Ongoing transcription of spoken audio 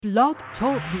Blog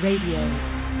Talk Radio.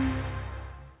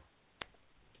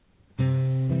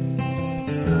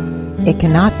 It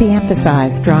cannot be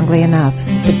emphasized strongly enough,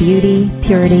 the beauty,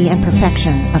 purity, and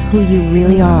perfection of who you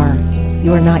really are.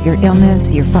 You are not your illness,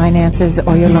 your finances,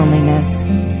 or your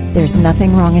loneliness. There's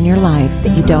nothing wrong in your life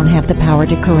that you don't have the power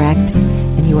to correct,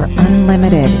 and you are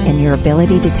unlimited in your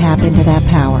ability to tap into that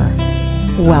power.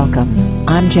 Welcome.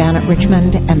 I'm Janet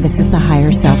Richmond, and this is the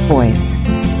Higher Self Voice.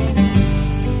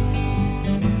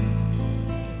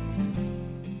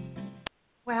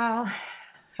 Well,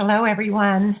 hello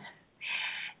everyone.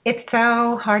 It's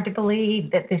so hard to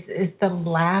believe that this is the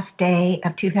last day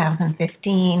of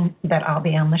 2015 that I'll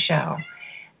be on the show.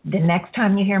 The next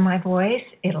time you hear my voice,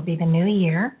 it'll be the new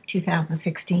year,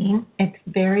 2016. It's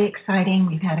very exciting.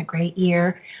 We've had a great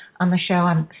year on the show.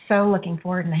 I'm so looking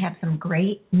forward, and I have some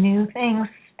great new things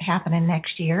happening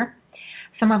next year.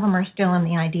 Some of them are still in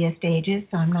the idea stages,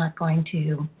 so I'm not going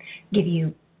to give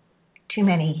you too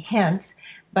many hints,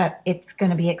 but it's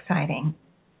going to be exciting.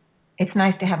 It's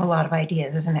nice to have a lot of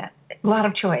ideas, isn't it? A lot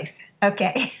of choice.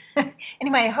 Okay.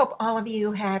 Anyway, I hope all of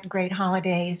you had great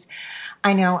holidays.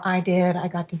 I know I did. I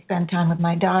got to spend time with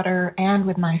my daughter and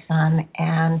with my son,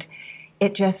 and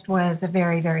it just was a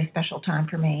very, very special time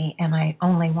for me, and I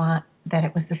only want that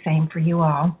it was the same for you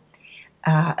all.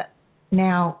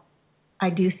 Now, I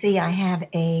do see I have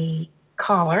a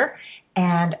caller,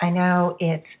 and I know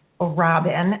it's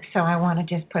Robin, so I want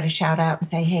to just put a shout out and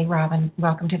say, hey, Robin,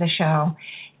 welcome to the show.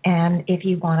 And if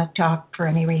you want to talk for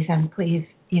any reason, please,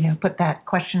 put that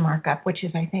question mark up, which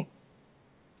is, I think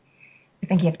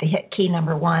you have to hit key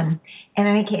number 1. In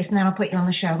any case, and then I'll put you on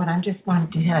the show, but I just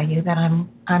wanted to tell you that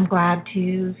I'm glad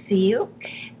to see you.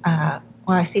 I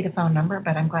see the phone number,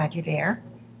 but I'm glad you're there.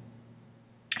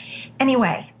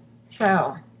 Anyway,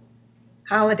 so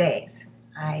holidays.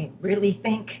 I really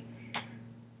think,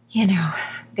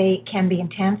 they can be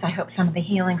intense. I hope some of the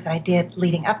healings I did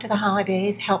leading up to the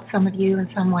holidays helped some of you in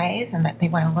some ways, and that they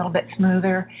went a little bit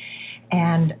smoother,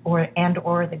 and or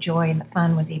the joy and the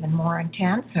fun was even more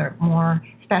intense or more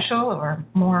special or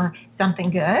more something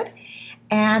good.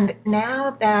 And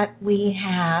now that we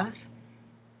have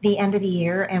the end of the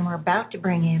year and we're about to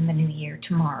bring in the new year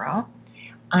tomorrow,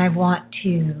 I want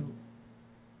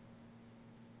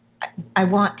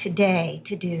today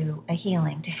to do a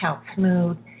healing to help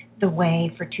smooth the way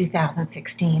for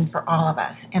 2016 for all of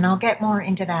us. And I'll get more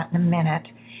into that in a minute.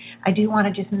 I do want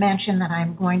to just mention that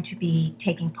I'm going to be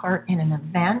taking part in an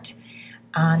event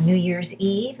on New Year's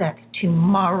Eve. That's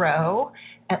tomorrow,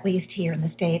 at least here in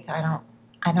the States.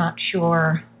 I'm not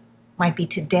sure. Might be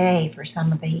today for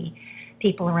some of the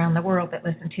people around the world that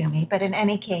listen to me. But in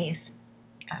any case,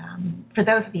 for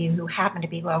those of you who happen to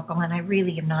be local, and I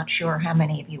really am not sure how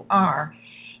many of you are,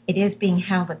 it is being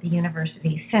held at the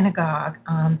University Synagogue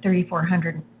on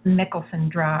 3400 Michelson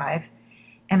Drive,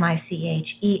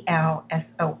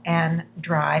 Michelson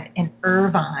Drive in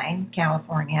Irvine,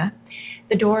 California.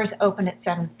 The doors open at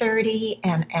 7:30,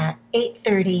 and at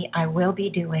 8:30 I will be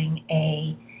doing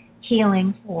a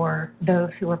healing for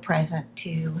those who are present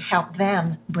to help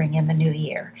them bring in the new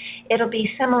year. It'll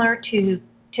be similar to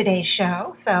today's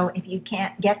show, so if you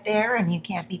can't get there and you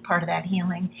can't be part of that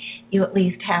healing, you at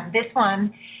least have this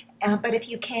one. But if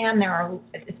you can,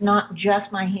 it's not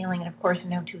just my healing, and of course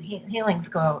no two healings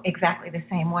go exactly the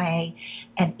same way,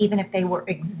 and even if they were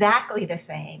exactly the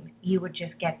same, you would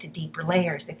just get to deeper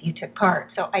layers if you took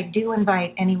part. So I do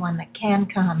invite anyone that can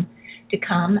come to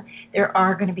come. There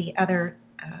are going to be other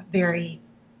very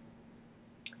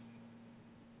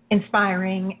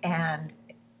inspiring and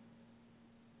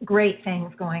great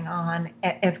things going on,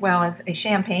 as well as a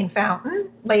champagne fountain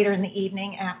later in the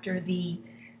evening after the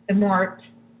more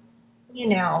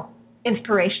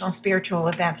inspirational spiritual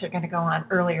events are going to go on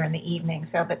earlier in the evening,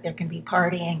 so that there can be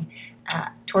partying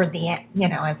toward the end,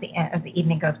 as the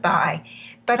evening goes by.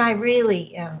 But I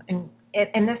really, in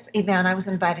this event, I was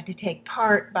invited to take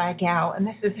part by a gal, and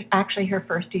this is actually her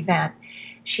first event.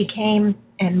 She came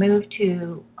and moved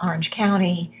to Orange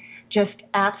County just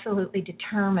absolutely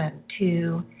determined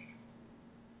to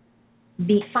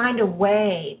find a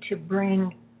way to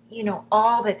bring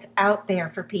all that's out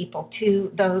there for people to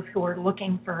those who are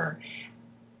looking for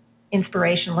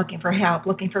inspiration, looking for help,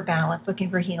 looking for balance, looking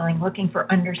for healing, looking for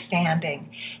understanding.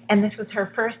 And this was her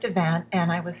first event,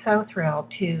 and I was so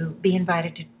thrilled to be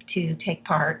invited to take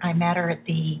part. I met her at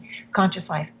the Conscious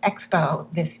Life Expo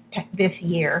this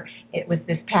year. It was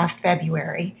this past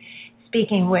February.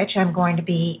 Speaking of which, I'm going to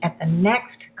be at the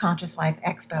next Conscious Life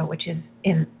Expo, which is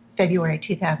in February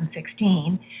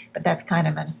 2016, but that's kind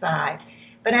of an aside.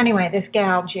 But anyway, this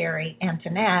gal, Jerry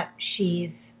Antoinette, she's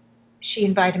she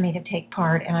invited me to take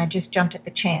part, and I just jumped at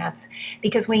the chance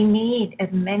because we need as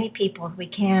many people as we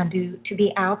can to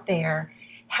be out there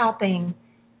helping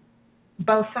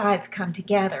both sides come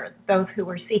together, those who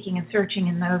are seeking and searching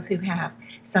and those who have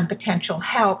some potential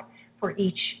help for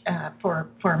each,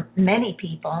 for many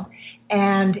people.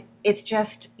 And it's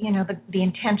just, the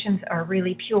intentions are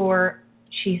really pure.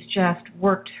 She's just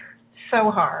worked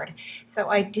so hard. So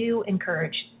I do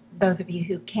encourage those of you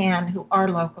who are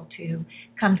local to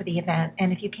come to the event.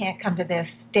 And if you can't come to this,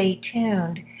 stay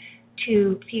tuned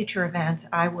to future events.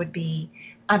 I will be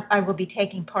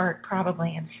taking part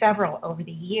probably in several over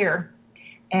the year,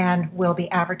 and we'll be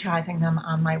advertising them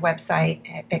on my website,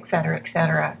 et cetera, et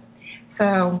cetera.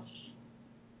 So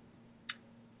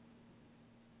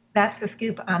that's the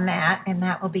scoop on that, and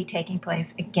that will be taking place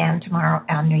again tomorrow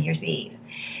on New Year's Eve.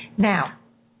 Now,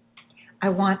 I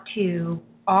want to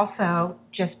also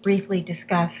just briefly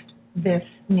discuss this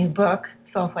new book,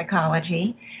 Soul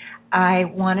Psychology. I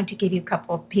wanted to give you a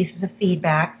couple of pieces of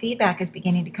feedback. Feedback is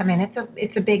beginning to come in.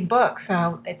 It's a big book,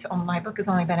 so my book has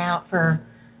only been out for,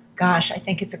 I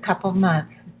think it's a couple of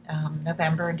months,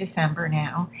 November and December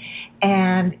now.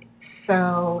 And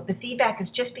so the feedback is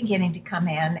just beginning to come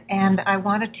in, and I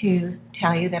wanted to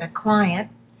tell you that a client,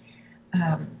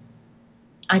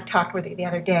 I talked with her the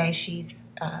other day, she's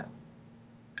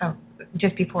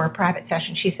just before a private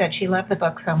session, she said she loved the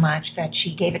book so much that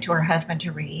she gave it to her husband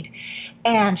to read,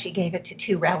 and she gave it to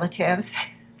 2 relatives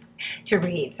to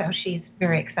read, so she's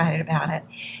very excited about it.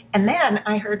 And then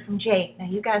I heard from Jake. Now,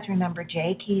 you guys remember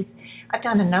Jake. I've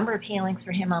done a number of healings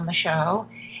for him on the show,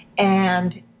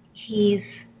 and he's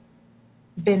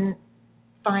been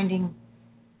finding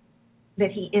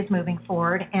that he is moving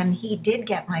forward, and he did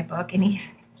get my book, and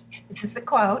this is the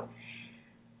quote,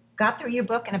 "Got through your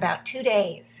book in about 2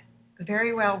 days.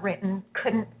 Very well written,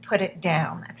 couldn't put it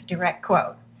down." That's a direct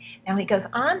quote. Now he goes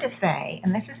on to say,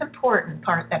 and this is an important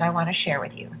part that I want to share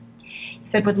with you. He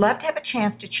said, "Would love to have a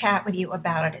chance to chat with you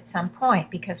about it at some point,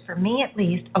 because for me at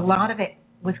least, a lot of it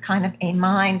was kind of a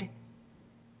mind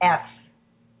F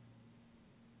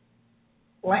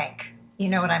blank. You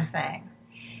know what I'm saying?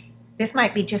 This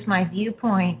might be just my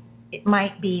viewpoint. It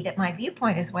might be that my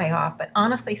viewpoint is way off, but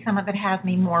honestly, some of it has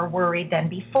me more worried than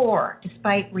before,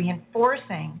 despite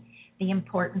reinforcing the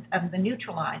importance of the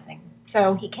neutralizing."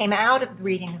 So he came out of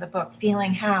reading the book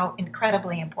feeling how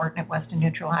incredibly important it was to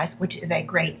neutralize, which is a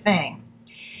great thing.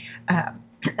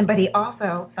 But he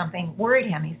also, something worried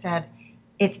him. He said,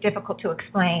 it's difficult to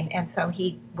explain, and so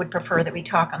he would prefer that we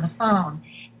talk on the phone.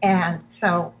 And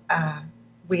so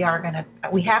we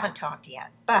haven't talked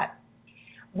yet. But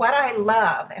what I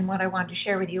love and what I wanted to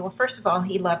share with you, well, first of all,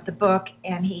 he loved the book,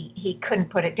 and he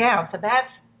couldn't put it down. So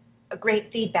that's a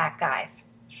great feedback, guys.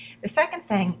 The second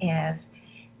thing is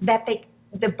that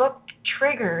the book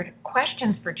triggered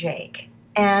questions for Jake.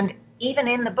 And even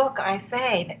in the book, I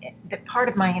say that part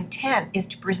of my intent is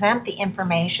to present the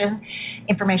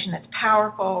information that's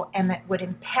powerful and that would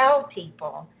impel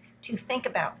people to think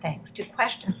about things, to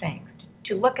question things,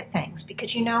 to look at things. Because,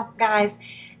 guys,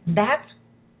 that's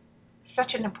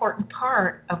such an important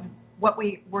part of what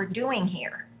we're doing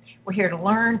here. We're here to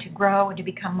learn, to grow, and to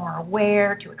become more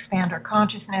aware, to expand our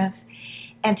consciousness.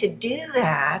 And to do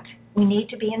that, we need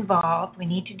to be involved. We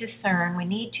need to discern.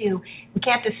 We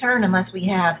can't discern unless we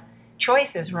have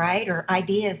choices, right, or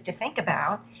ideas to think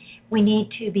about. We need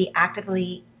to be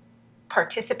actively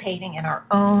participating in our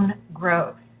own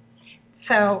growth.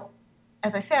 So,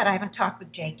 as I said, I haven't talked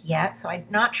with Jake yet, so I'm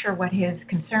not sure what his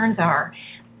concerns are.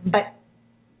 But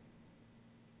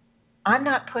I'm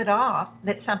not put off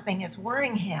that something is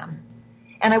worrying him.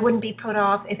 And I wouldn't be put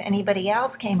off if anybody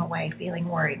else came away feeling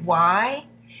worried. Why?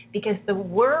 Because the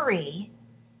worry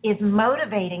is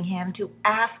motivating him to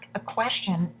ask a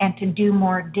question and to do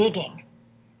more digging.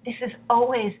 This is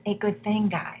always a good thing,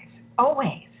 guys.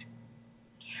 Always.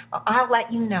 Well, I'll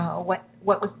let you know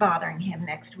what was bothering him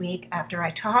next week after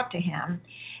I talk to him.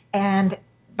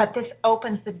 But this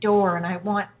opens the door, and I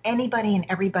want anybody and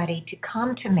everybody to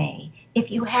come to me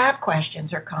if you have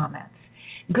questions or comments.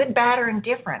 Good, bad, or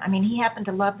indifferent. I mean, he happened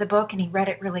to love the book and he read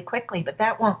it really quickly, but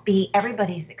that won't be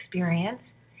everybody's experience,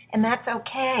 and that's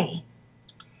okay.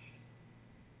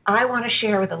 I want to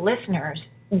share with the listeners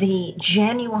the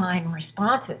genuine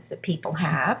responses that people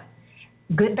have,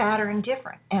 good, bad, or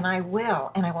indifferent, and I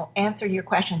will answer your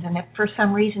questions. And if for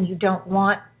some reason you don't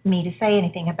want me to say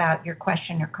anything about your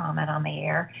question or comment on the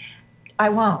air, I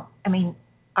won't. I mean,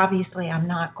 obviously I'm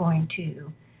not going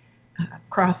to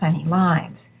cross any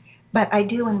lines. But I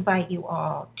do invite you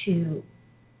all to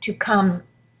come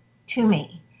to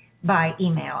me by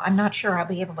email. I'm not sure I'll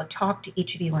be able to talk to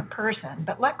each of you in person,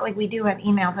 but luckily we do have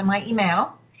emails, and my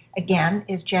email again,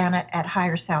 is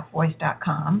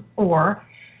janet@highersouthvoice.com or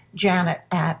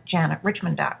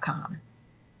janet@janetrichmond.com.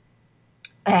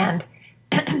 And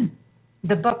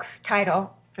the book's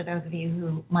title, for those of you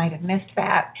who might have missed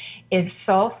that, is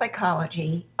Soul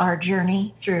Psychology, Our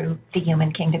Journey Through the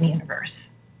Human Kingdom Universe.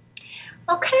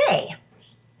 Okay,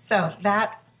 so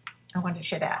that I wanted to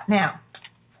share that. Now,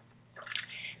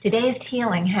 today's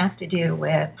healing has to do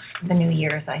with the new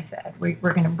year, as I said. We're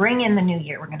going to bring in the new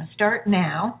year. We're going to start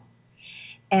now.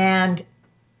 And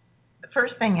the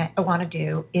first thing I want to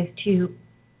do is to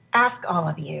ask all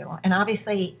of you, and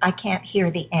obviously I can't hear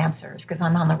the answers because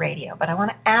I'm on the radio, but I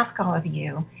want to ask all of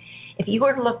you, if you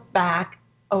were to look back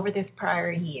over this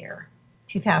prior year,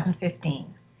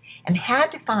 2015, and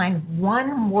had to find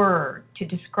one word to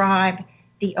describe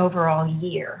the overall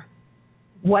year,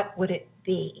 what would it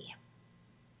be?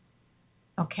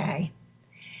 Okay.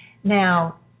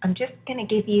 Now, I'm just going to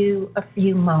give you a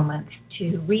few moments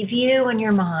to review in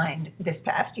your mind this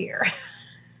past year.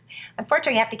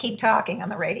 Unfortunately, you have to keep talking on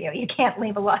the radio. You can't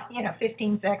leave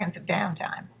 15 seconds of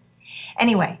downtime.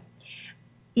 Anyway,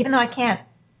 even though I can't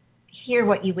hear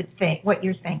what you would think, what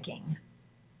you're thinking,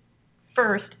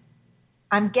 first,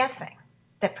 I'm guessing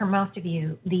that for most of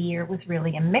you, the year was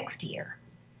really a mixed year.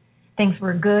 Things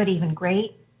were good, even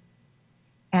great,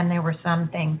 and there were some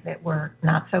things that were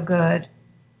not so good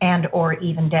and or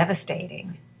even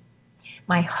devastating.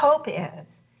 My hope is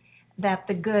that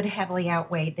the good heavily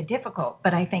outweighed the difficult,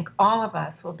 but I think all of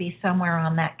us will be somewhere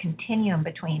on that continuum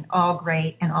between all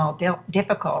great and all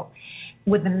difficult,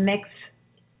 with the mix,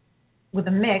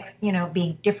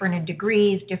 being different in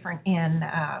degrees, different in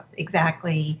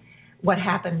exactly what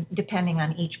happened depending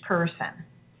on each person.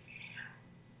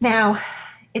 Now,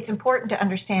 it's important to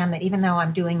understand that even though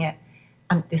I'm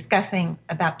discussing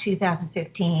about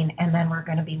 2015, and then we're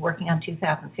going to be working on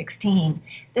 2016.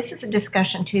 This is a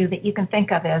discussion, too, that you can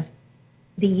think of as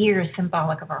the year is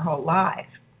symbolic of our whole lives,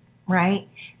 right?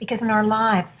 Because in our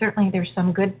lives, certainly there's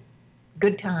some good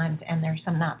times and there's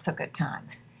some not so good times.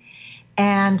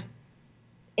 And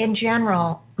in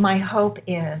general, my hope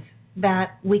is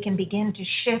that we can begin to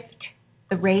shift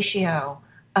the ratio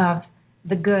of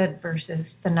the good versus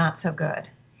the not so good.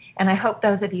 And I hope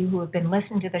those of you who have been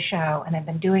listening to the show and have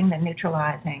been doing the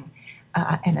neutralizing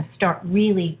and have start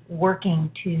really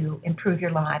working to improve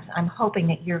your lives, I'm hoping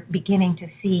that you're beginning to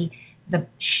see that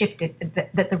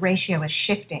the ratio is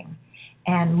shifting,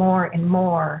 and more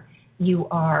you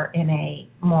are in a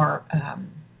more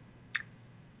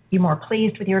you're more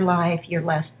pleased with your life, you're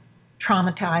less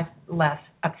traumatized, less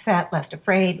upset, less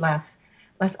afraid, less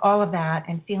all of that,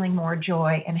 and feeling more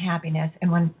joy and happiness.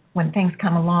 And when things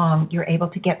come along, you're able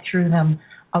to get through them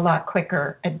a lot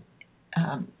quicker,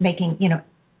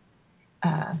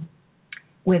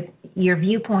 with your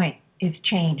viewpoint is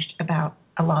changed about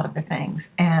a lot of the things.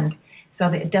 And so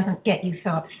that it doesn't get you so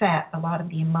upset, a lot of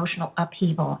the emotional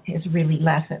upheaval is really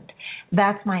lessened.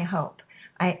 That's my hope.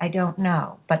 I don't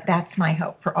know, but that's my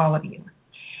hope for all of you.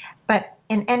 But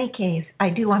in any case, I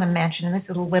do want to mention, and this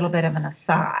is a little bit of an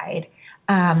aside,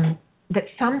 that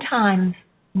sometimes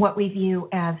what we view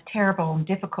as terrible and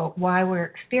difficult while we're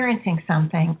experiencing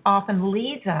something often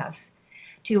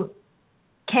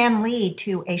can lead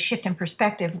to a shift in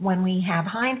perspective when we have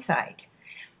hindsight.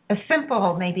 A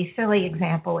simple, maybe silly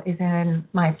example is in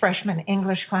my freshman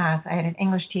English class. I had an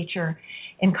English teacher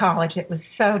in college that was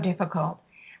so difficult.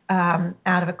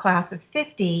 Out of a class of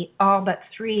 50, all but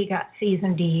 3 got C's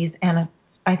and D's, and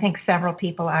I think several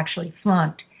people actually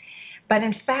flunked. But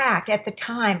in fact, at the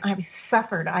time, I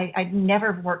suffered. I'd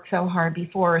never worked so hard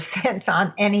before or since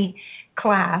on any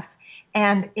class,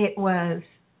 and it was,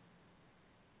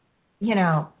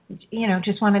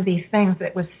 just one of these things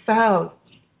that was so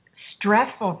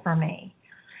stressful for me.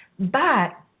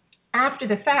 But after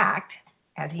the fact,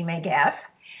 as you may guess,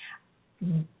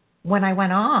 when I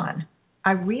went on,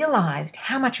 I realized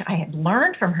how much I had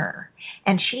learned from her,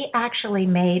 and she actually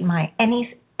made my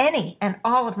any and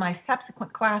all of my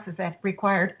subsequent classes that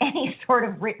required any sort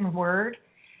of written word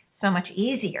so much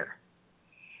easier.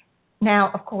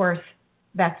 Now, of course,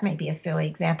 that's maybe a silly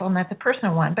example, and that's a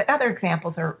personal one, but other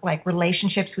examples are like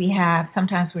relationships we have.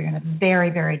 Sometimes we're in a very,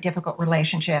 very difficult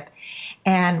relationship,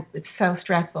 and it's so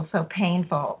stressful, so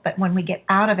painful, but when we get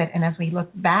out of it and as we look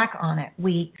back on it,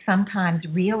 we sometimes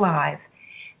realize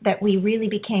that we really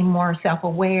became more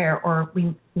self-aware, or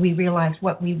we realized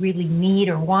what we really need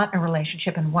or want in a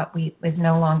relationship and what is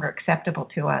no longer acceptable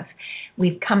to us.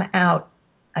 We've come out,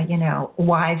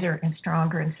 wiser and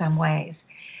stronger in some ways.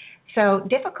 So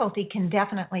difficulty can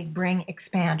definitely bring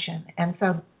expansion. And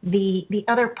so the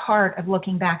other part of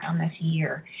looking back on this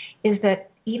year is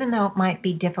that even though it might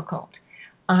be difficult,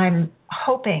 I'm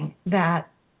hoping that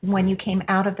when you came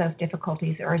out of those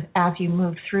difficulties or as you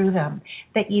moved through them,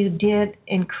 that you did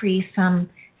increase some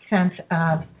sense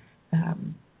of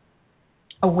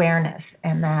awareness,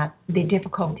 and that the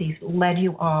difficulties led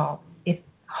you all,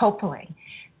 hopefully,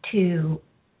 to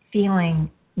feeling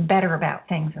better about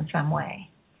things in some way.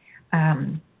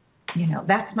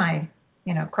 That's my,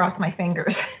 cross my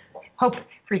fingers, hope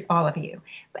for all of you.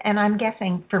 And I'm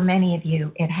guessing for many of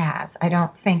you it has. I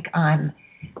don't think I'm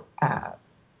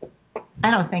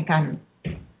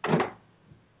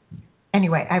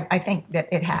anyway, I think that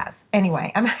it has.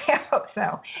 Anyway, I hope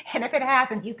so. And if it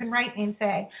hasn't, you can write me and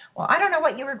say, well, I don't know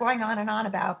what you were going on and on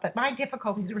about, but my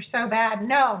difficulties were so bad.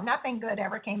 No, nothing good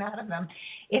ever came out of them.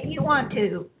 If you want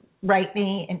to write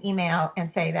me an email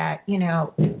and say that,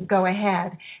 go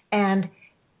ahead. And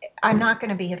I'm not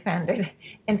going to be offended.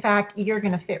 In fact, you're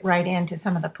going to fit right into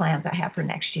some of the plans I have for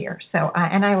next year.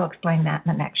 And I will explain that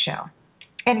in the next show.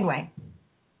 Anyway,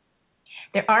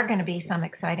 there are going to be some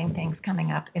exciting things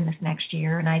coming up in this next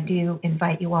year, and I do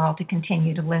invite you all to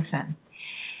continue to listen.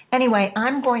 Anyway,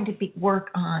 I'm going to work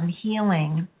on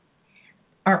healing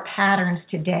our patterns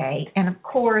today, and of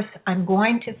course, I'm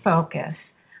going to focus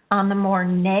on the more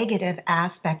negative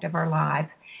aspect of our lives,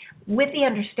 with the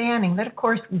understanding that, of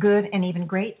course, good and even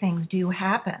great things do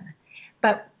happen.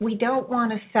 But we don't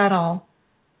want to settle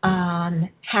on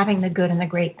having the good and the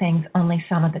great things only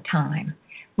some of the time.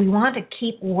 We want to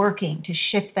keep working to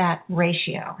shift that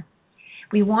ratio.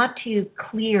 We want to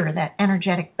clear that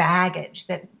energetic baggage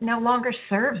that no longer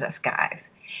serves us, guys.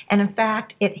 And in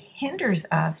fact, it hinders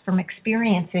us from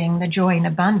experiencing the joy and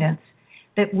abundance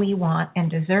that we want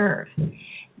and deserve.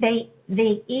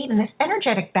 This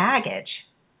energetic baggage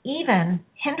even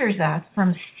hinders us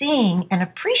from seeing and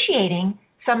appreciating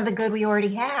some of the good we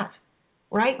already have,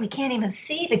 right? We can't even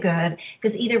see the good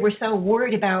because either we're so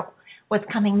worried about what's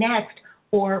coming next,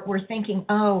 or we're thinking,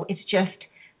 oh, it's just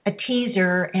a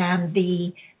teaser and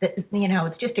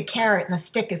it's just a carrot and the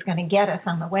stick is going to get us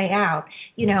on the way out.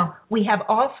 We have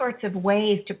all sorts of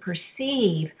ways to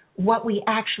perceive what we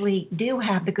actually do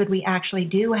have, the good we actually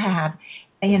do have,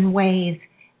 in ways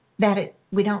that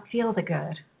we don't feel the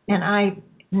good. And I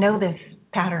know this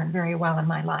pattern very well in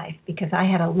my life because I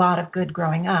had a lot of good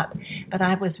growing up, but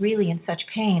I was really in such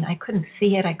pain. I couldn't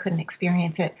see it. I couldn't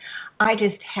experience it. I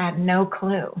just had no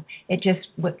clue. It just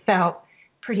felt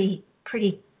pretty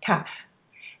tough.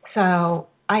 So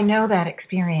I know that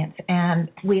experience,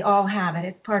 and we all have it.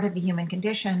 It's part of the human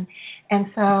condition. And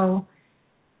so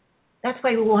that's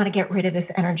why we want to get rid of this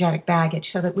energetic baggage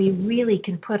so that we really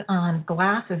can put on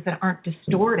glasses that aren't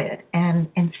distorted and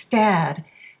instead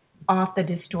off the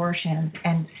distortions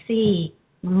and see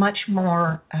much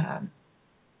more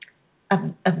of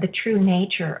the true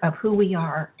nature of who we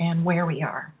are and where we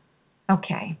are.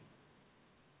 Okay.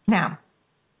 Now,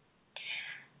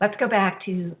 let's go back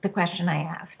to the question I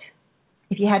asked.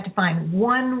 If you had to find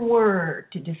one word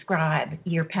to describe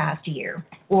your past year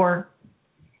or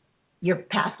your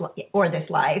past or this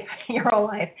life, your whole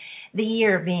life, the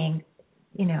year being,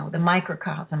 the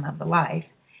microcosm of the life,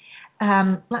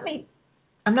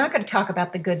 I'm not going to talk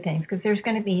about the good things because there's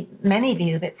going to be many of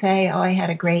you that say, oh, I had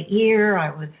a great year. I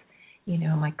was,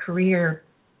 my career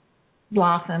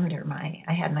blossomed, or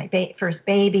I had my first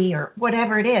baby, or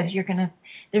whatever it is.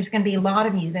 There's going to be a lot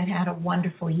of you that had a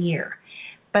wonderful year.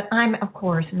 But I'm, of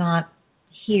course, not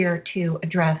here to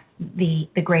address the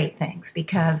great things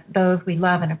because those we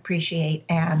love and appreciate,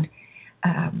 and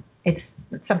it's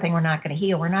something we're not going to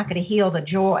heal. We're not going to heal the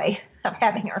joy of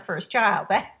having our first child.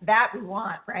 That we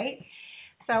want, right?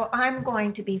 So I'm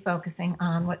going to be focusing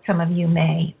on what some of you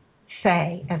may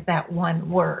say as that one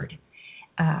word.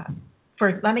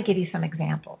 Let me give you some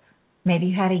examples. Maybe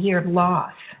you had a year of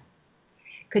loss.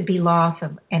 Could be loss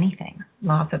of anything,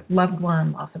 loss of loved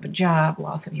one, loss of a job,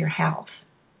 loss of your health.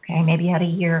 Okay, maybe you had a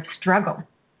year of struggle.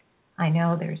 I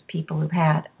know there's people who've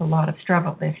had a lot of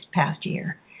struggle this past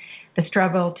year. The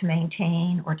struggle to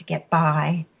maintain or to get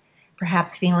by,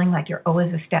 perhaps feeling like you're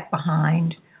always a step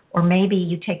behind, or maybe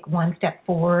you take one step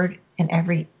forward and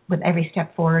with every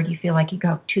step forward you feel like you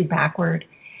go two backward.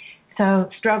 So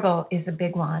struggle is a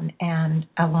big one, and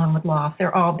along with loss,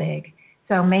 they're all big.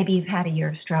 So maybe you've had a year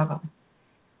of struggle.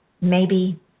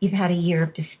 Maybe you've had a year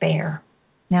of despair.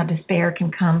 Now, despair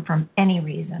can come from any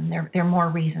reason. There are more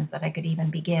reasons that I could even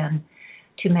begin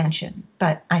to mention,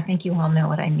 but I think you all know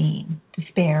what I mean.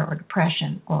 Despair or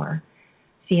depression or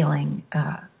feeling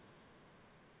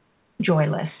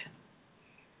joyless.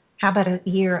 How about a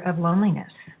year of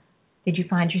loneliness? Did you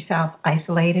find yourself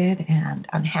isolated and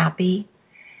unhappy,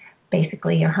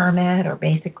 basically a hermit, or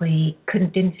basically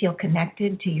didn't feel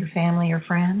connected to your family or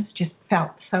friends, just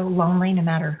felt so lonely no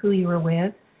matter who you were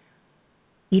with?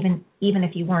 even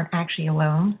if you weren't actually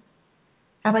alone?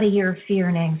 How about a year of fear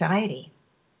and anxiety?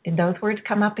 Did those words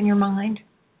come up in your mind?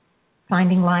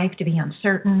 Finding life to be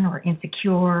uncertain or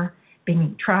insecure,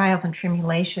 being trials and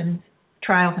tribulations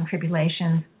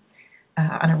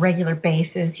on a regular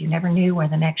basis. You never knew where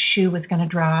the next shoe was going to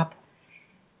drop.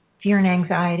 Fear and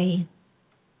anxiety,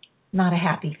 not a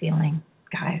happy feeling,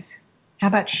 guys. How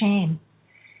about shame?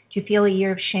 Did you feel a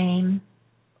year of shame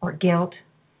or guilt?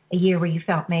 A year where you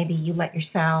felt maybe you let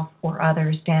yourself or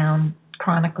others down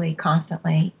chronically,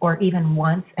 constantly, or even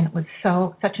once, and it was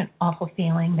such an awful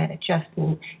feeling that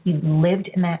you lived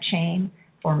in that shame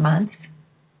for months?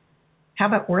 How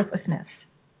about worthlessness?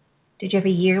 Did you have a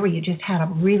year where you just had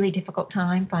a really difficult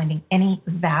time finding any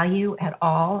value at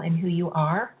all in who you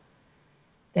are?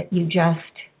 That you just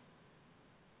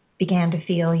began to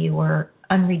feel you were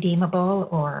unredeemable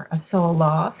or a soul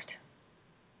lost?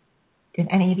 Did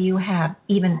any of you have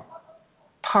even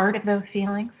part of those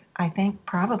feelings? I think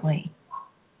probably.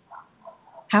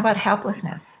 How about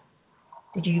helplessness?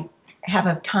 Did you have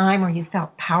a time where you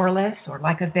felt powerless or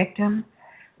like a victim?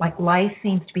 Like life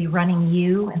seems to be running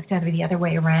you instead of the other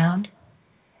way around?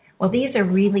 Well, these are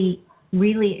really,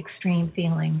 really extreme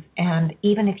feelings. And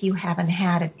even if you haven't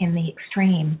had it in the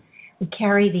extreme, we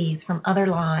carry these from other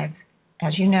lives.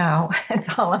 As you know, it's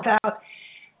all about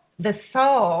the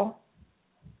soul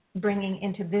bringing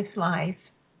into this life.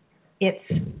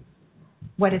 It's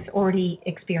what it's already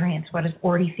experienced, what it's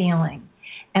already feeling.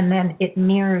 And then it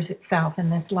mirrors itself in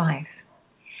this life.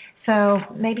 So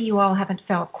maybe you all haven't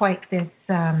felt quite these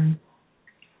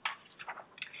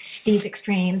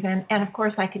extremes. And of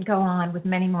course, I could go on with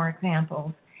many more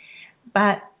examples.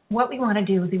 But what we want to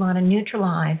do is we want to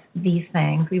neutralize these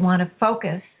things. We want to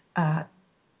focus,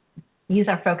 use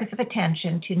our focus of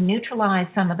attention to neutralize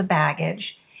some of the baggage.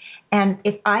 And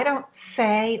if I don't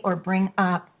say or bring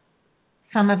up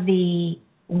some of the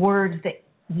words that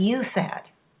you said,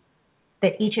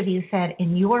 that each of you said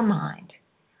in your mind,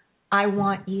 I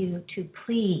want you to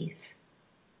please,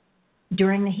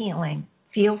 during the healing,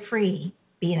 feel free,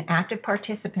 be an active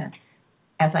participant,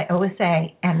 as I always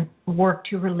say, and work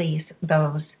to release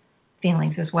those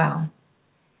feelings as well.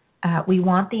 We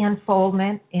want the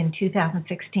unfoldment in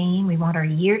 2016. We want our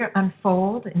year to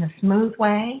unfold in a smooth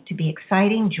way, to be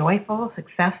exciting, joyful,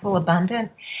 successful, abundant,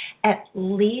 at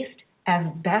least as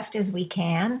best as we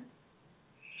can.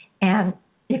 And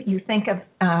if you think of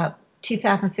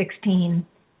 2016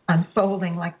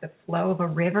 unfolding like the flow of a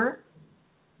river,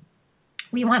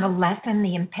 we want to lessen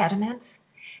the impediments.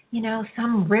 You know,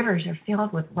 some rivers are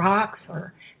filled with rocks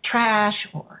or trash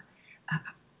or,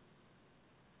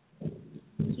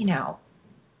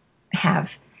 have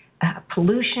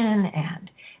pollution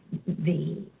and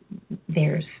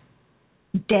there's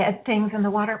dead things in the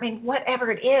water. I mean,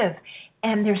 whatever it is.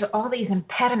 And there's all these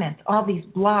impediments, all these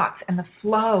blocks, and the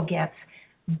flow gets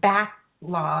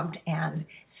backlogged and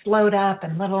slowed up,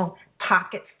 and little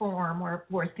pockets form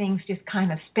where things just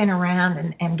kind of spin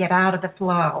around and get out of the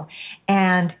flow.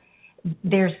 And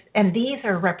these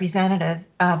are representative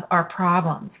of our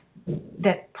problems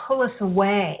that pull us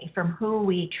away from who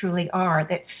we truly are,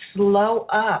 that slow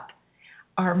up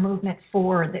our movement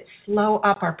forward, that slow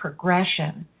up our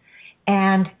progression.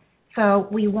 And so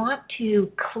we want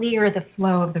to clear the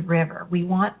flow of the river. We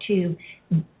want to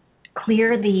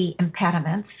clear the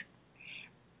impediments,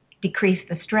 decrease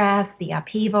the stress, the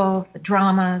upheavals, the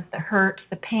dramas, the hurts,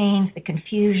 the pains, the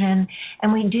confusion.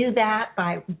 And we do that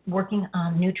by working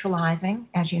on neutralizing,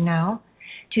 as you know,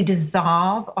 to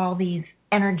dissolve all these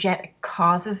energetic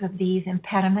causes of these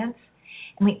impediments.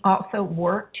 And we also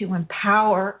work to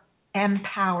empower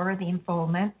the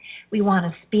unfoldment. We want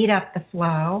to speed up the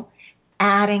flow,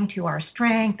 adding to our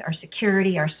strength, our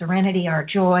security, our serenity, our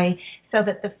joy, so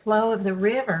that the flow of the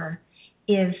river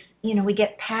is, we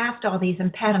get past all these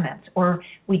impediments, or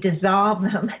we dissolve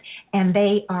them and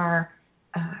they are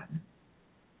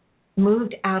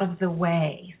moved out of the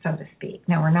way, so to speak.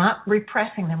 Now, we're not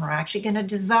repressing them. We're actually going to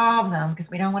dissolve them because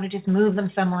we don't want to just move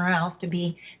them somewhere else to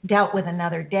be dealt with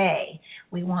another day.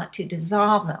 We want to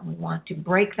dissolve them. We want to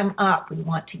break them up. We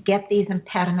want to get these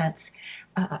impediments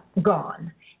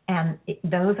gone. And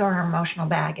those are our emotional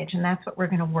baggage, and that's what we're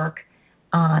going to work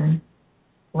on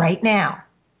right now.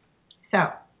 So,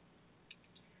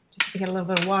 just to get a little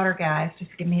bit of water, guys,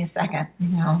 just give me a second,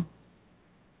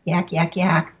 Yak, yak,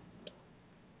 yak.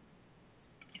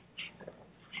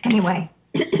 Anyway,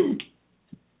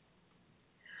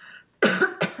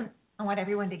 I want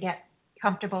everyone to get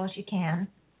comfortable as you can.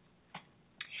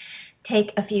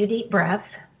 Take a few deep breaths.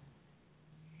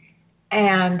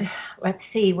 And let's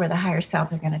see where the higher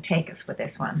self is going to take us with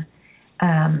this one.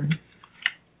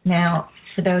 Now,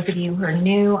 for those of you who are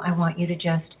new, I want you to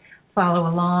just follow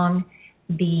along.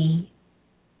 The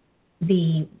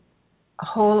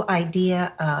whole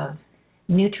idea of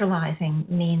neutralizing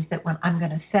means that when I'm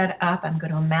going to set up, I'm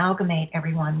going to amalgamate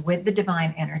everyone with the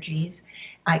divine energies.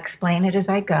 I explain it as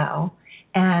I go,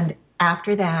 and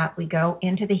after that, we go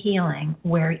into the healing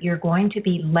where you're going to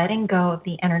be letting go of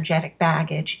the energetic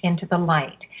baggage into the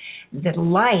light. The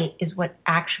light is what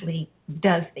actually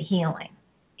does the healing.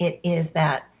 It is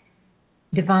that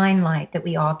divine light that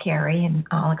we all carry, and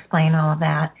I'll explain all of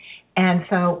that. And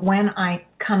so when I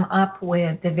come up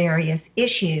with the various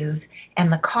issues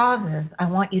and the causes, I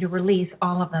want you to release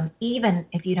all of them, even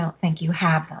if you don't think you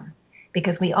have them,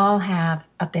 because we all have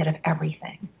a bit of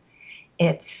everything.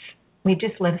 We've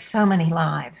just lived so many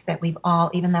lives that we've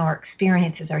all, even though our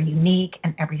experiences are unique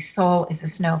and every soul is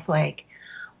a snowflake,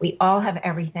 we all have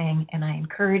everything, and I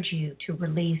encourage you to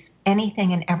release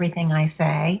anything and everything I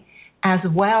say, as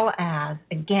well as,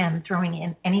 again, throwing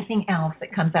in anything else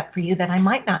that comes up for you that I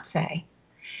might not say,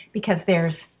 because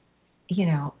there's,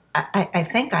 I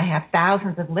think I have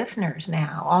thousands of listeners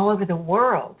now all over the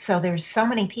world, so there's so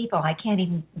many people I can't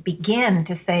even begin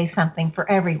to say something for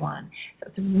everyone. So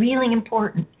it's really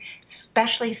important,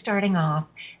 especially starting off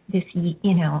this,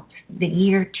 the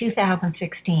year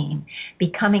 2016,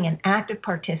 becoming an active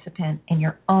participant in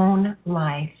your own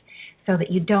life so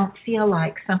that you don't feel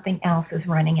like something else is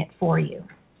running it for you.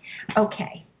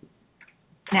 Okay.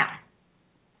 Now,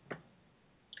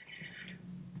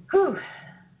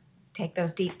 take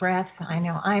those deep breaths. I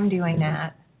know I'm doing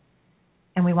that.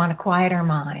 And we want to quiet our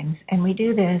minds. And we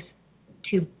do this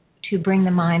to bring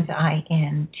the mind's eye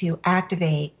in, to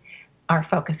activate our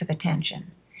focus of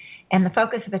attention. And the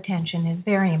focus of attention is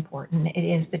very important. It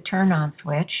is the turn-on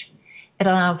switch. It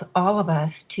allows all of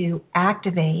us to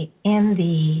activate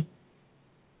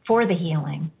for the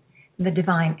healing, the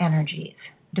divine energies.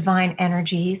 Divine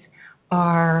energies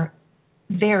are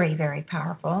very, very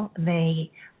powerful.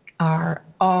 They are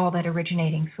all that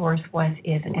originating source was,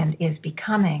 is, and is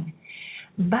becoming.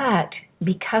 But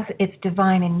because it's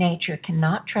divine in nature,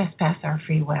 cannot trespass our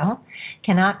free will,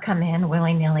 cannot come in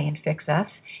willy-nilly and fix us.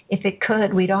 If it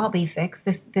could, we'd all be fixed.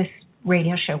 This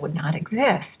radio show would not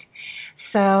exist.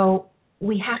 So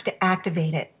we have to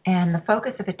activate it, and the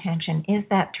focus of attention is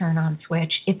that turn-on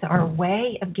switch. It's our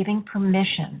way of giving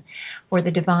permission for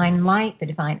the divine light, the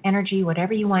divine energy,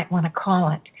 whatever you might want to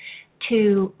call it,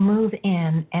 to move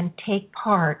in and take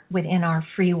part within our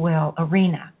free will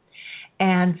arena.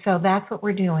 And so that's what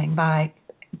we're doing by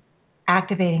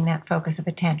activating that focus of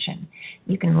attention.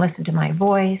 You can listen to my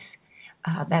voice.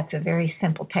 That's a very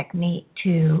simple technique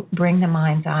to bring the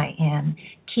mind's eye in,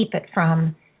 keep it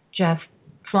from just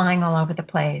flying all over the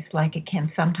place like it can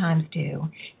sometimes do.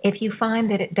 If you find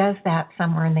that it does that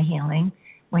somewhere in the healing,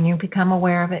 when you become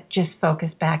aware of it, just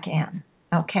focus back in.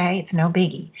 Okay? It's no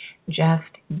biggie.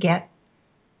 Just get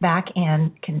back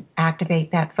in, can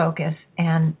activate that focus,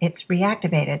 and it's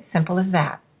reactivated. Simple as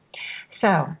that.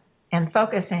 So, and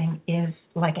focusing is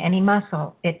like any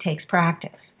muscle. It takes practice.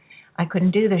 I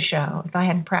couldn't do the show if I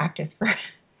hadn't practiced for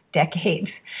decades.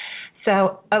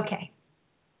 So, okay.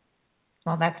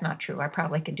 Well, that's not true. I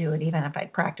probably could do it even if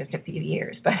I'd practiced a few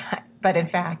years. But in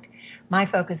fact, my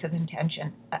focus of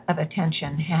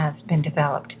attention has been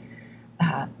developed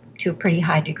to a pretty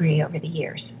high degree over the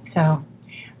years. So,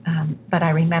 but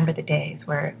I remember the days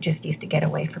where it just used to get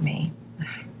away from me.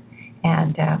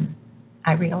 And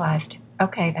I realized,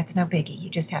 okay, that's no biggie. You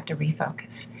just have to refocus.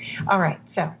 All right,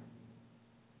 so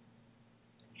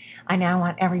I now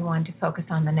want everyone to focus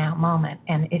on the now moment.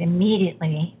 And it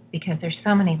immediately, because there's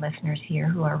so many listeners here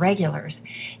who are regulars,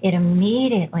 it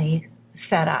immediately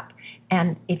set up.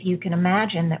 And if you can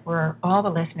imagine that we're all the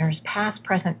listeners, past,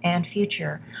 present, and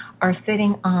future, are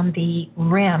sitting on the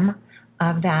rim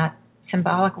of that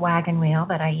symbolic wagon wheel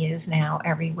that I use now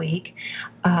every week.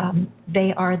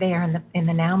 They are there in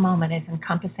the now moment is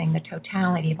encompassing the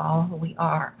totality of all who we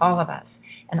are, all of us.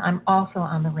 And I'm also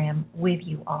on the rim with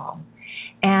you all.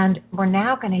 And we're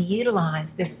now going to utilize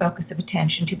this focus of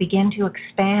attention to begin to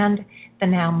expand the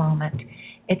now moment.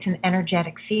 It's an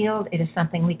energetic field. It is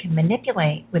something we can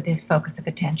manipulate with this focus of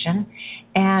attention.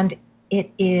 And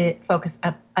it is focus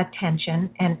of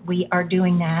attention, and we are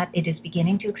doing that. It is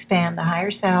beginning to expand. The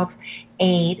higher self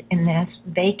aid in this.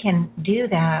 They can do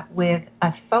that with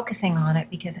us focusing on it,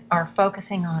 because our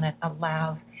focusing on it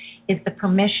is the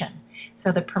permission.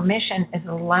 So the permission is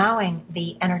allowing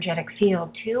the energetic field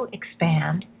to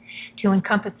expand, to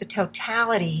encompass the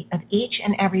totality of each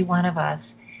and every one of us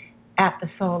at the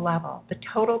soul level, the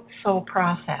total soul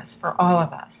process for all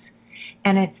of us.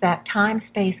 And it's that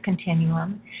time-space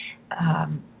continuum.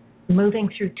 moving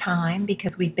through time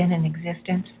because we've been in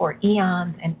existence for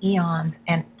eons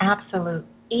and absolute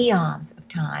eons of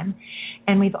time.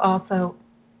 And we've also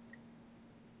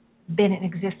been in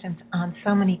existence on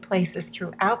so many places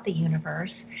throughout the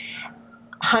universe,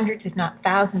 hundreds if not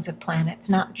thousands of planets,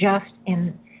 not just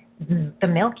in the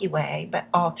Milky Way, but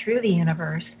all through the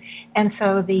universe. And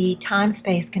so the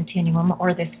time-space continuum,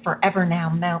 or this forever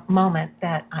now moment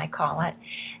that I call it,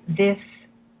 this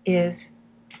is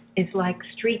like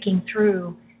streaking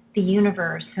through the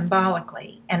universe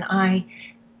symbolically. And I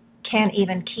can't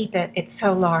even keep it. It's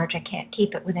so large, I can't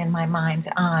keep it within my mind's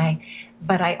eye,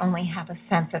 but I only have a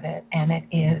sense of it, and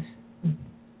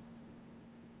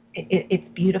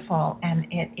it's beautiful, and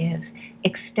it is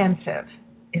extensive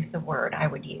is the word I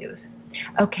would use.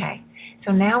 Okay,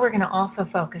 so now we're going to also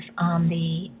focus on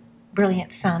the brilliant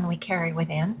sun we carry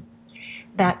within.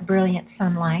 That brilliant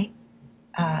sunlight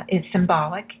is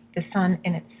symbolic. The sun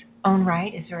in its own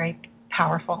right is very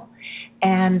powerful,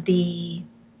 and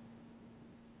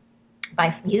by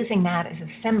using that as a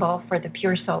symbol for the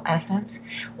pure soul essence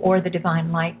or the divine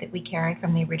light that we carry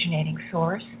from the originating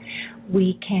source,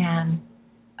 we can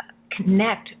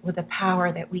connect with the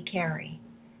power that we carry,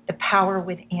 the power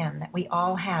within that we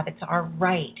all have. It's our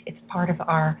right. It's part of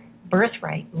our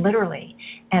birthright, literally.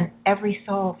 And every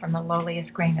soul, from the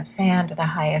lowliest grain of sand to the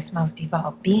highest, most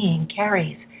evolved being,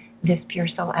 carries this pure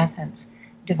soul essence,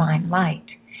 divine light.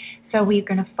 So we're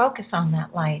going to focus on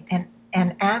that light.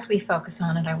 And as we focus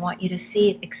on it, I want you to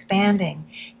see it expanding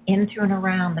in, through, and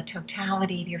around the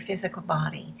totality of your physical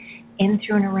body, in,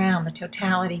 through, and around the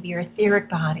totality of your etheric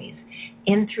bodies,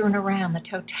 in, through, and around the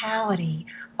totality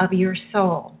of your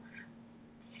soul,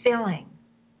 filling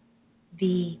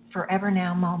the forever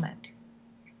now moment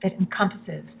that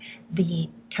encompasses the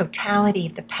totality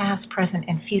of the past, present,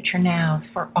 and future nows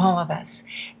for all of us.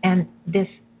 And this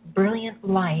brilliant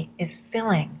light is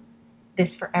filling this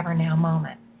forever now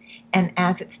moment. And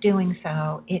as it's doing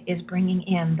so, it is bringing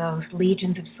in those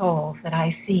legions of souls that I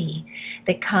see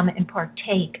that come and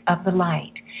partake of the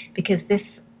light. Because this,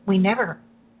 we never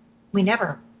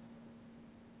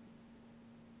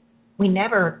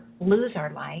lose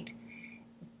our light.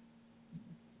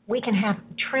 We can have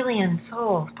trillion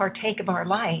souls partake of our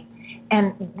light,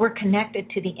 and we're connected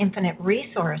to the infinite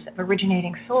resource of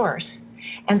originating source.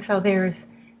 And so there's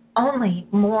only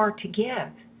more to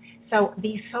give. So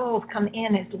these souls come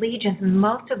in as legions, and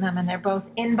most of them, and they're both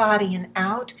in body and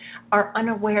out, are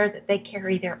unaware that they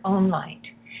carry their own light.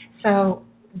 So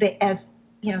as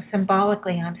you know,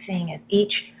 symbolically, I'm seeing it.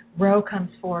 Each row comes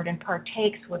forward and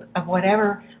partakes of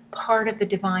whatever part of the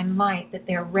divine light that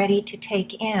they're ready to take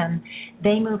in.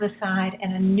 They move aside,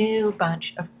 and a new bunch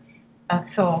of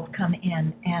souls come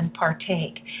in and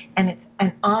partake. And it's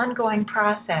an ongoing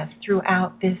process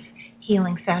throughout this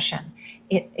healing session.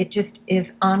 It just is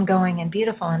ongoing and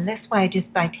beautiful. And this way,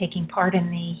 just by taking part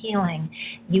in the healing,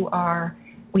 we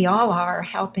all are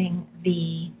helping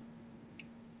the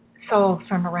souls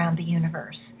from around the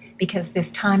universe, because this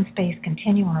time-space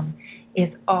continuum is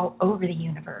all over the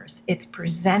universe. It's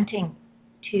presenting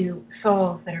to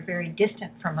souls that are very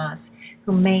distant from us,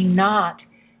 who may not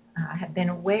have been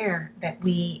aware that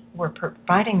we were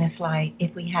providing this light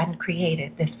if we hadn't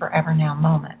created this forever now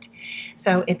moment.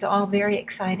 So it's all very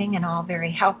exciting and all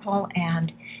very helpful,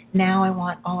 and now I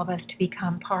want all of us to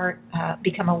become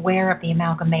aware of the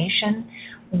amalgamation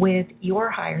with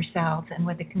your higher selves and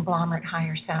with the conglomerate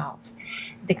higher selves.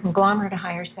 The conglomerate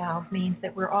higher selves means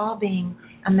that we're all being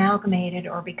amalgamated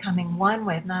or becoming one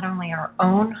with not only our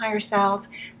own higher selves,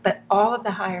 but all of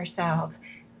the higher selves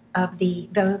of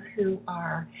those who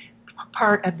are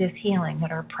part of this healing,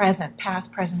 that are present,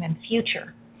 past, present, and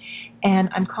future. And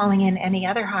I'm calling in any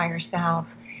other higher self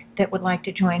that would like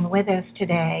to join with us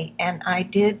today. And I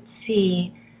did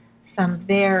see some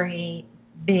very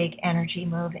big energy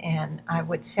move in. I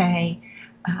would say,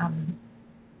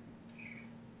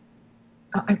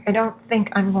 I don't think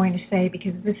I'm going to say,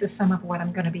 because this is some of what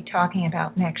I'm going to be talking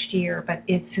about next year, but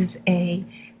it is a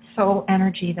soul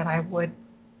energy that I would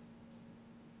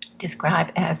describe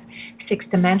as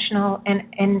six-dimensional and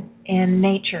in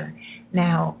nature.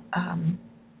 Now,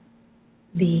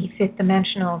 the fifth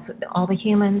dimensionals, all the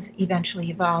humans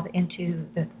eventually evolve into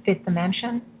the fifth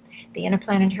dimension, the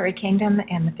interplanetary kingdom,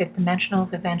 and the fifth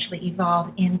dimensionals eventually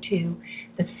evolve into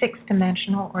the sixth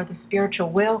dimensional, or the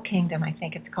spiritual will kingdom, I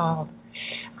think it's called.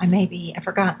 I've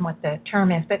forgotten what the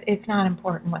term is, but it's not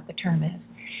important what the term is.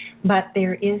 But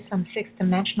there is some sixth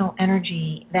dimensional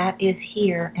energy that is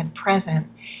here and present,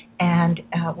 and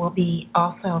will be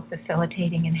also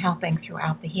facilitating and helping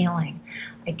throughout the healing.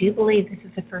 I do believe this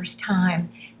is the first time.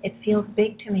 It feels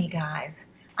big to me, guys.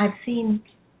 I've seen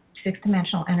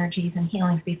six-dimensional energies and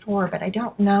healings before, but I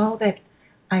don't know that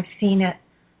I've seen it.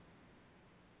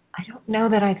 I don't know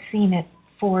that I've seen it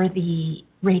for the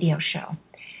radio show.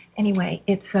 Anyway,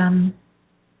 it's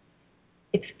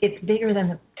bigger than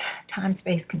the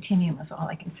time-space continuum is all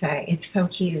I can say. It's so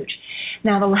huge.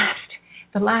 Now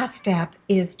the last step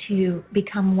is to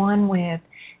become one with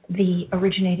the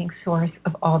originating source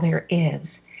of all there is.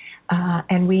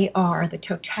 And we are the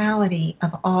totality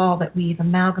of all that we've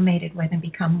amalgamated with and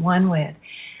become one with,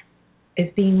 is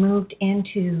being moved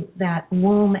into that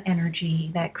womb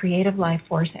energy, that creative life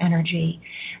force energy,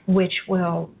 which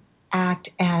will act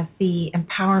as the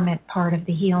empowerment part of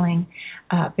the healing,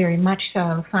 very much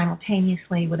so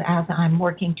simultaneously with as I'm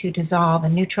working to dissolve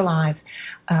and neutralize,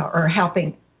 or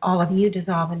helping all of you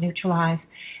dissolve and neutralize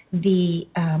the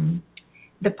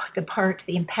parts,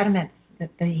 the impediments,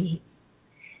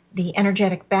 the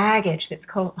energetic baggage that's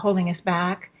holding us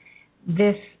back.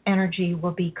 This energy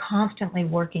will be constantly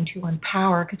working to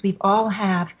empower, because we all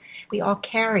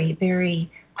carry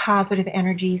very positive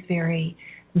energies, very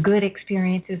good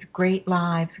experiences, great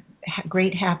lives,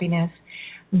 great happiness.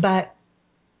 But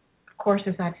of course,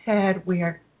 as I've said, we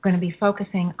are going to be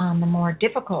focusing on the more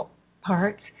difficult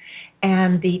parts,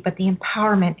 but the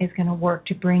empowerment is going to work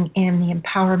to bring in the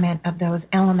empowerment of those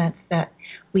elements that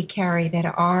we carry that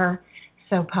are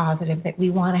so positive, that we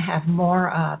want to have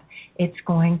more of. It's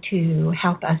going to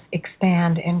help us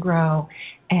expand and grow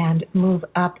and move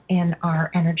up in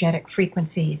our energetic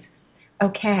frequencies.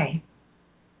 Okay.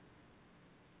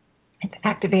 Let's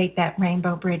activate that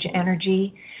rainbow bridge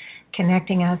energy,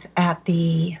 connecting us at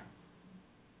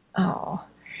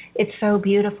it's so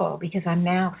beautiful, because I'm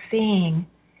now seeing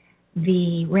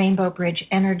the rainbow bridge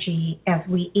energy as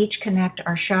we each connect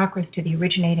our chakras to the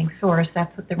originating source.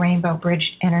 That's what the rainbow bridge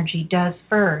energy does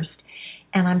first.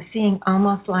 And I'm seeing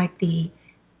almost like the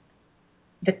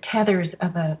tethers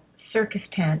of a circus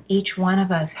tent. Each one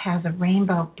of us has a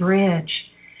rainbow bridge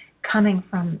coming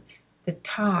from the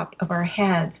top of our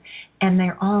heads, and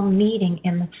they're all meeting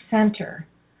in the center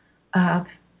of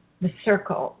the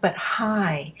circle, but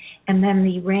high. And then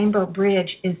the rainbow bridge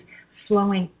is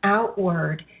flowing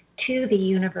outward to the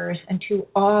universe and to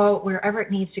all, wherever it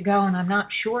needs to go. And I'm not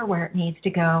sure where it needs to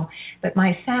go, but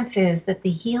my sense is that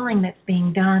the healing that's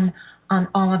being done on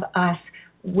all of us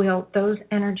those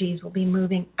energies will be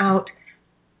moving out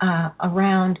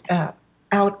around,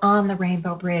 out on the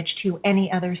rainbow bridge to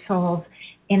any other souls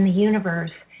in the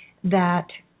universe that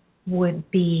would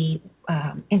be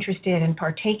interested in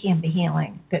partaking of the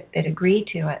healing, that agree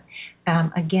to it.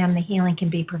 Again, the healing can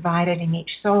be provided, and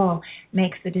each soul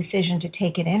makes the decision to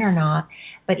take it in or not.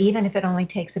 But even if it only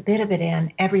takes a bit of it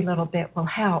in, every little bit will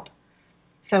help.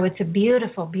 So it's a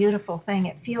beautiful, beautiful thing.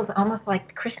 It feels almost like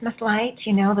the Christmas lights,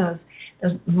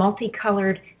 those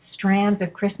multicolored strands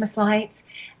of Christmas lights.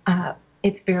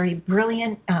 It's very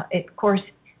brilliant. Of course,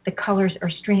 the colors are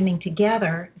streaming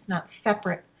together. It's not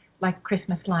separate like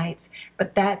Christmas lights,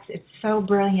 but it's so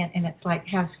brilliant, and it's like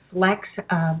has flecks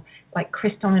of like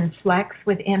crystalline flecks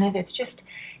within it. It's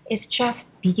just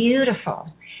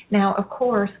beautiful. Now, of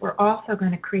course, we're also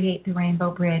going to create the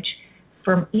rainbow bridge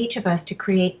from each of us to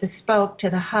create the spoke to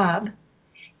the hub.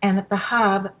 And at the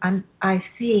hub, I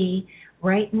see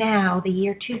right now the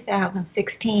year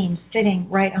 2016 sitting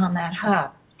right on that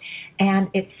hub. And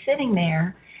it's sitting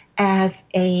there as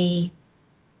a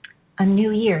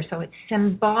new year, so it's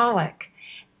symbolic.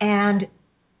 And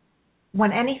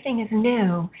when anything is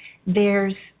new,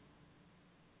 there's,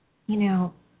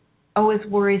 always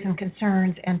worries and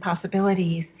concerns and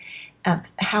possibilities of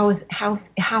how is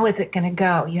it going to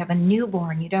go. You have a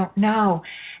newborn, you don't know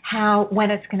when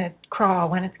it's going to crawl,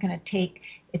 when it's going to take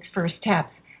its first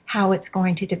steps, how it's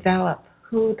going to develop,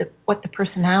 what the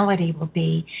personality will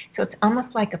be. So it's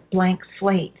almost like a blank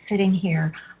slate sitting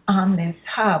here on this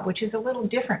hub, which is a little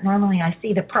different. Normally I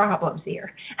see the problems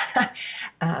here.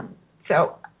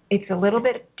 So it's a little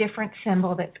bit different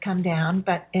symbol that's come down,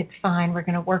 but it's fine. We're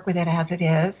going to work with it as it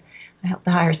is. I hope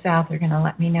the higher self are going to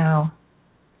let me know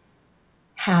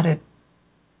how to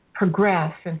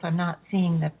progress, since I'm not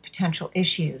seeing the potential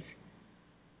issues.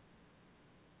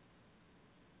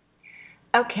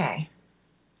 Okay.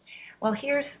 Well,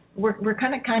 we're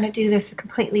going to kind of do this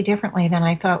completely differently than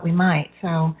I thought we might.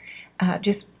 So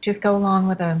just go along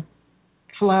with the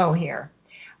flow here.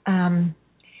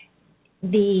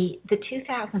 The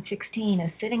 2016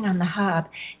 is sitting on the hub,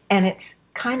 and it's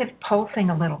kind of pulsing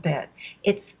a little bit.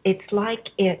 It's like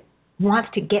it wants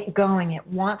to get going. It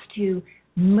wants to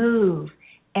move,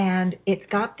 and it's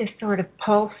got this sort of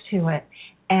pulse to it.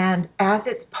 And as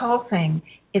it's pulsing,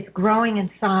 it's growing in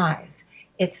size.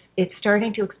 It's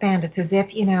starting to expand. It's as if,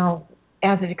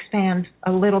 as it expands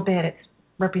a little bit, it's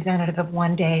representative of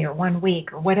one day or 1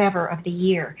 week or whatever of the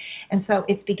year. And so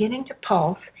it's beginning to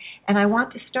pulse, and I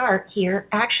want to start here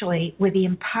actually with the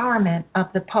empowerment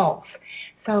of the pulse.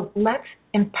 So let's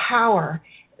empower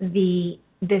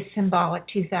this symbolic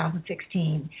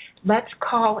 2016. Let's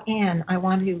call in, I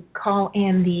want to call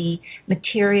in the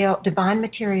divine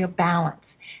material balance.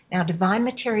 Now, divine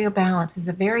material balance is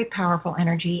a very powerful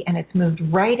energy, and it's moved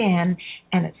right in,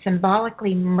 and it's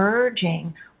symbolically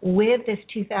merging with this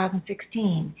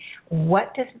 2016.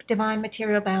 What does divine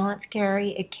material balance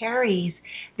carry? It carries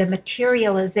the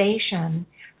materialization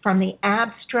from the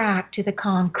abstract to the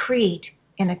concrete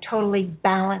in a totally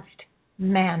balanced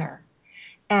manner.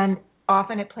 And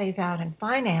often it plays out in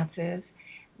finances.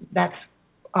 That's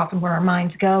often where our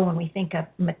minds go when we think of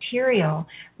material,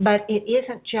 but it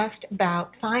isn't just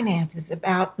about finances, it's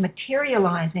about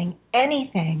materializing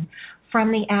anything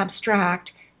from the abstract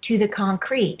to the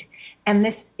concrete. And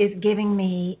this is giving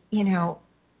me, and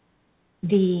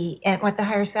what the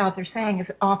higher selves are saying is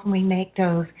often we make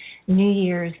those New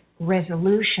Year's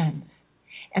resolutions.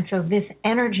 And so this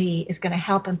energy is going to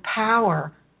help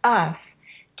empower us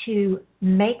to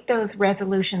make those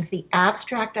resolutions, the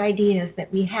abstract ideas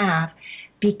that we have,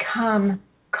 become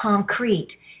concrete,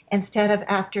 instead of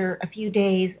after a few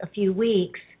days, a few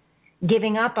weeks,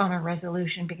 giving up on a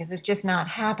resolution because it's just not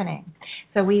happening.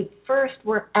 So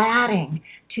we're adding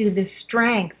to the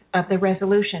strength of the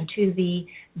resolution, to the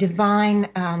divine,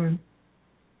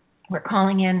 we're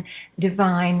calling in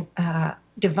divine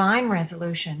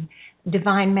resolution,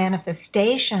 divine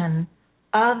manifestation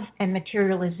of and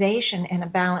materialization in a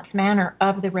balanced manner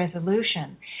of the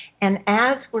resolution. And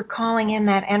as we're calling in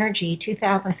that energy,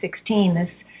 2016, this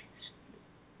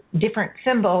different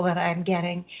symbol that I'm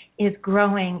getting is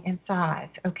growing in size,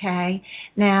 okay?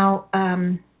 Now,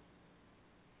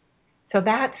 so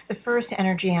that's the first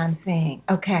energy I'm seeing.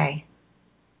 Okay.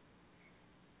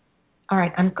 All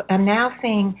right, I'm now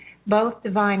seeing both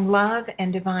divine love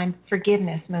and divine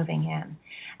forgiveness moving in.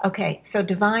 Okay, so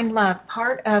divine love,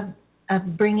 part of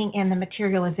bringing in the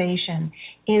materialization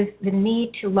is the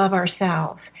need to love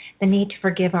ourselves, the need to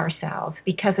forgive ourselves,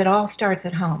 because it all starts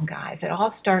at home, guys. It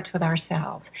all starts with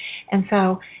ourselves. And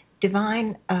so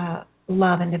divine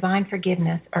love and divine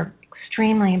forgiveness are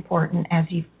extremely important, as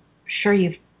you've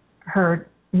heard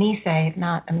me say, if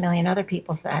not a million other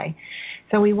people say.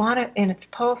 So we want it, and it's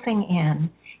pulsing in,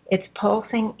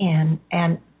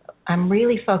 and I'm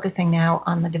really focusing now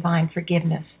on the divine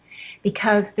forgiveness,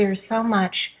 because there's so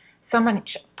much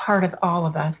part of all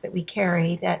of us that we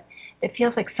carry that it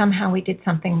feels like somehow we did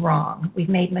something wrong. We've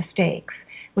made mistakes.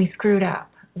 We screwed up.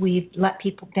 We've let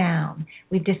people down.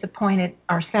 We've disappointed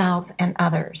ourselves and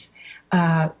others.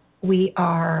 We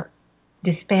are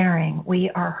despairing. We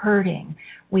are hurting.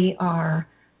 We are,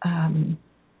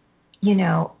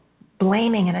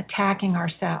 blaming and attacking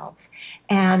ourselves.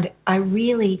 And I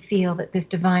really feel that this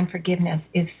divine forgiveness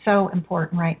is so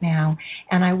important right now.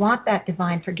 And I want that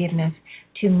divine forgiveness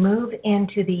to move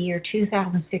into the year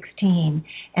 2016.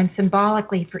 And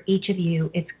symbolically for each of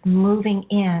you, it's moving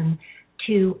in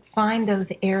to find those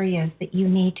areas that you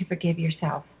need to forgive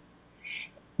yourself.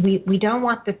 We don't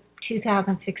want the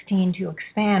 2016 to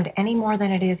expand any more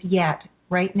than it is yet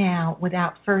right now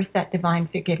without first that divine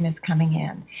forgiveness coming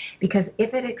in. Because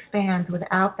if it expands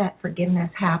without that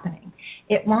forgiveness happening,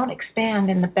 it won't expand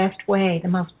in the best way, the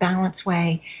most balanced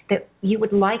way that you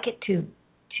would like it to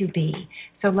be.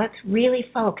 So let's really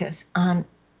focus on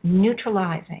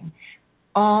neutralizing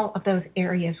all of those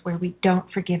areas where we don't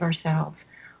forgive ourselves,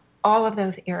 all of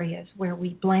those areas where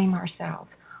we blame ourselves,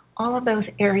 all of those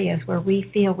areas where we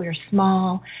feel we're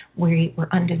small, we're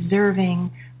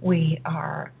undeserving, we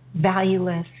are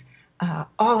valueless,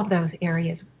 all of those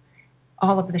areas,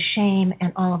 all of the shame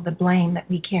and all of the blame that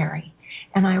we carry.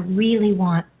 And I really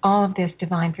want all of this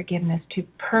divine forgiveness to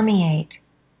permeate,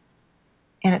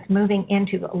 and it's moving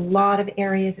into a lot of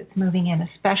areas. It's moving in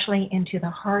especially into the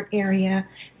heart area.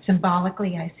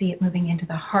 Symbolically, I see it moving into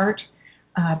the heart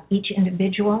of each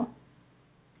individual.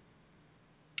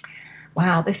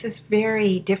 Wow, this is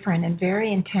very different and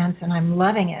very intense, and I'm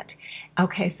loving it.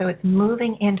 Okay, so it's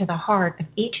moving into the heart of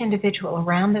each individual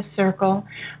around this circle.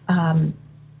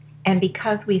 And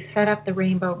because we've set up the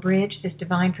rainbow bridge, this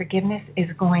divine forgiveness is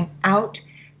going out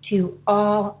to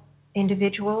all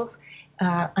individuals.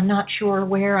 I'm not sure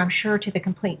where. I'm sure to the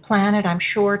complete planet. I'm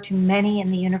sure to many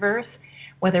in the universe.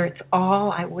 Whether it's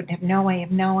all, I would have no way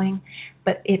of knowing.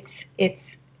 But it's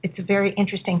a very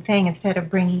interesting thing. Instead of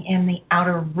bringing in the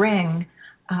outer ring,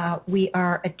 we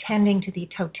are attending to the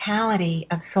totality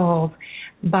of souls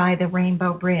by the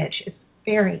rainbow bridge. It's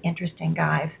very interesting,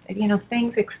 guys.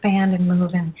 Things expand and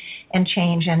move and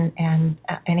change. And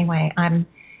anyway, I'm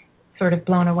sort of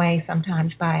blown away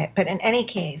sometimes by it. But in any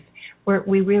case,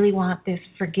 we really want this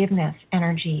forgiveness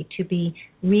energy to be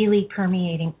really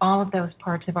permeating all of those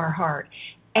parts of our heart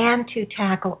and to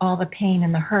tackle all the pain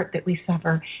and the hurt that we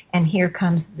suffer. And here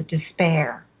comes the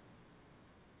despair.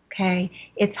 Okay?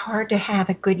 It's hard to have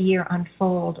a good year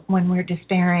unfold when we're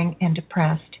despairing and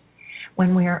depressed,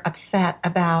 when we're upset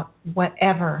about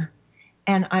whatever.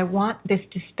 And I want this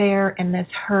despair and this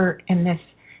hurt and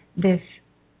this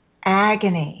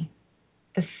agony,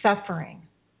 the suffering,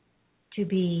 to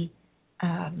be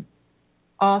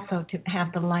also to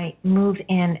have the light move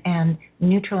in and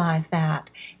neutralize that.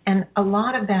 And a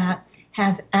lot of that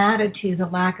has added to the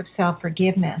lack of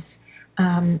self-forgiveness.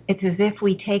 It's as if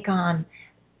we take on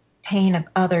pain of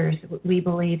others we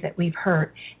believe that we've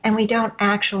hurt. And we don't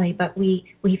actually, but we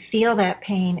feel that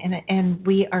pain and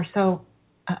we are so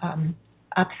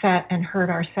upset and hurt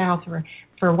ourselves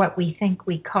for what we think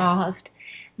we caused,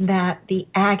 that the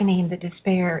agony and the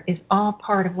despair is all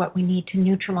part of what we need to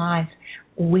neutralize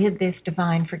with this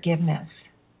divine forgiveness.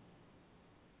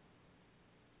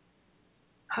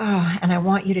 And I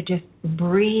want you to just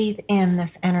breathe in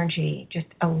this energy. Just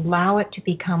allow it to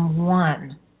become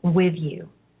one with you.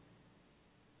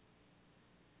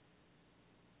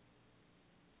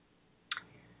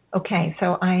 Okay,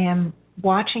 so I am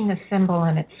watching the symbol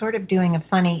and it's sort of doing a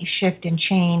funny shift and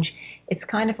change. It's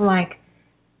kind of like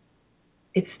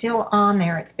it's still on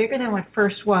there. It's bigger than what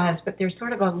first was, but there's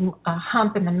sort of a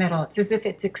hump in the middle. It's as if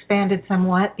it's expanded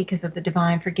somewhat because of the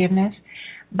divine forgiveness,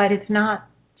 but it's not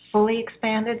fully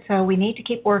expanded. So we need to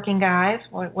keep working, guys.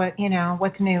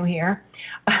 What's new here?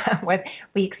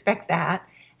 We expect that.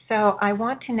 So I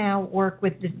want to now work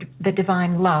with the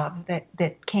divine love that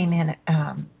came in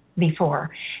before,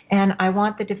 and I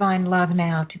want the divine love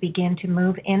now to begin to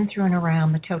move in through and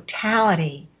around the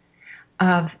totality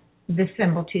of the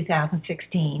symbol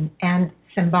 2016 and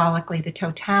symbolically the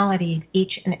totality of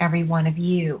each and every one of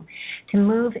you, to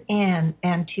move in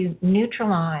and to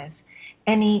neutralize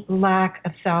any lack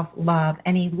of self-love,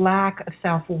 any lack of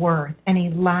self-worth,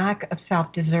 any lack of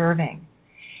self-deserving,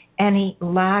 any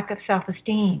lack of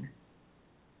self-esteem,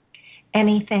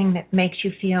 anything that makes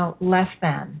you feel less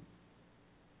than,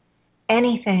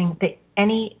 anything that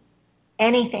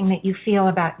you feel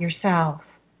about yourself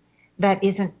that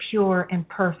isn't pure and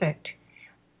perfect.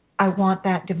 I want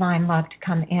that divine love to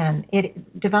come in.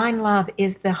 Divine love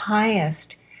is the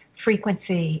highest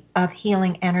frequency of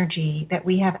healing energy that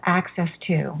we have access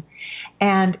to.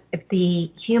 And at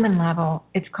the human level,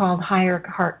 it's called higher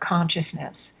heart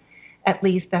consciousness. At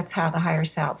least that's how the higher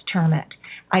selves term it.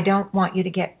 I don't want you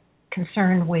to get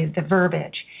concerned with the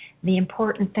verbiage. The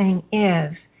important thing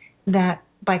is that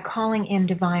by calling in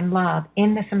divine love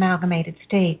in this amalgamated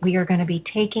state, we are going to be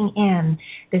taking in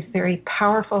this very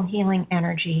powerful healing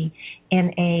energy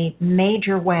in a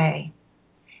major way.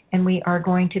 And we are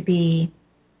going to be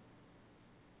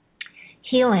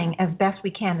healing as best we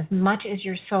can, as much as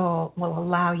your soul will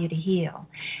allow you to heal.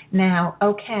 Now,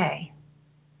 okay.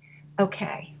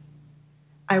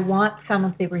 I want some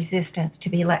of the resistance to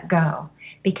be let go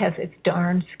because it's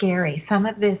darn scary. Some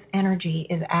of this energy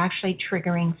is actually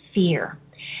triggering fear.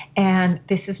 And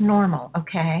this is normal,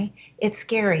 okay? It's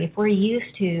scary. If we're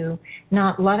used to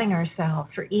not loving ourselves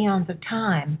for eons of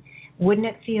time, wouldn't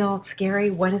it feel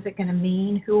scary? What is it going to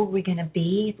mean? Who are we going to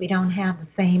be if we don't have the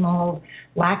same old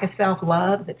lack of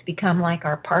self-love that's become like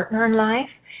our partner in life?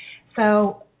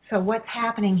 So what's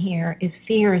happening here is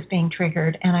fear is being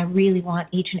triggered, and I really want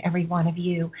each and every one of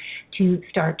you to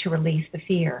start to release the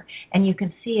fear. And you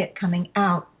can see it coming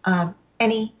out of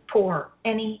any pore,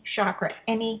 any chakra,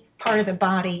 any part of the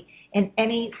body, and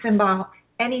any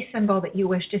symbol that you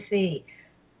wish to see.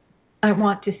 I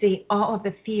want to see all of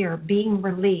the fear being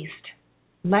released,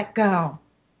 let go,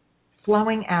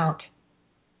 flowing out,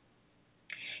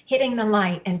 hitting the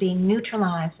light and being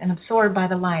neutralized and absorbed by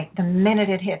the light the minute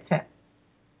it hits it.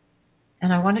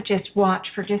 And I want to just watch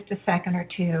for just a second or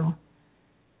two.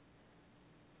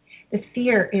 The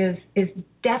fear is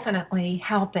definitely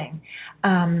helping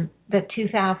the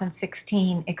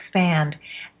 2016 expand.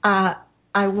 I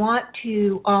want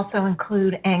to also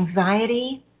include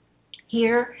anxiety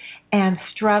here and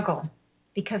struggle,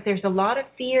 because there's a lot of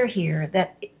fear here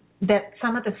that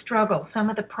some of the struggle, some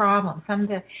of the problems, some of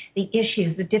the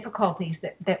issues, the difficulties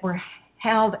that were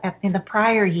held in the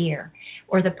prior year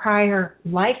or the prior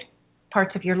life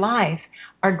parts of your life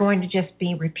are going to just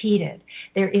be repeated.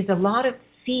 There is a lot of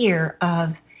fear of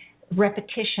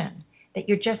repetition, that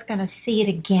you're just going to see it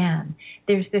again.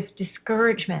 There's this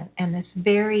discouragement and this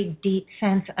very deep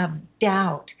sense of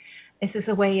doubt. This is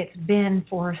the way it's been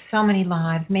for so many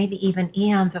lives, maybe even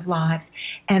eons of lives.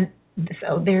 And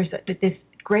so there's this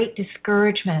great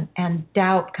discouragement and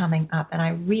doubt coming up, and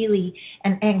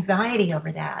and anxiety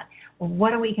over that. Well,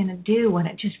 what are we going to do when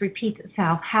it just repeats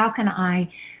itself? How can I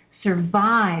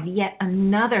survive yet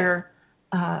another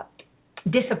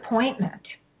disappointment?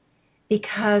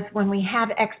 Because when we have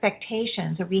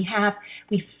expectations, or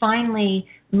we finally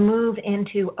move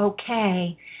into,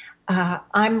 okay,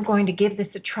 I'm going to give this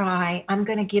a try, I'm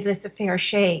going to give this a fair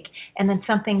shake, and then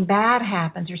something bad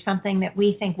happens or something that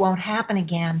we think won't happen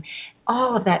again,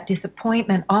 all of that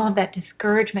disappointment, all of that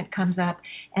discouragement comes up,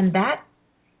 and that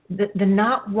the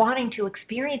not wanting to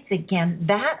experience it again,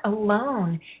 that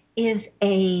alone is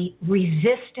a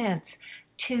resistance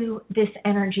to this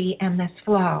energy and this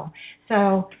flow.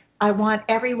 So I want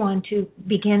everyone to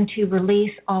begin to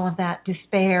release all of that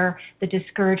despair, the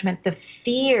discouragement, the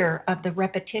fear of the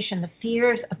repetition, the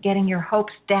fears of getting your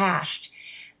hopes dashed,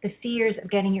 the fears of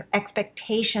getting your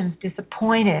expectations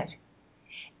disappointed.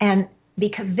 And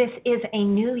because this is a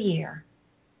new year,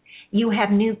 you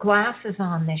have new glasses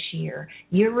on this year.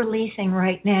 You're releasing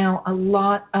right now a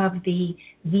lot of the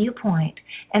viewpoint.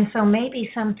 And so maybe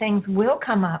some things will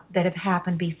come up that have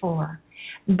happened before.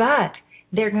 But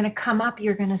they're going to come up.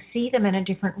 You're going to see them in a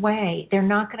different way. They're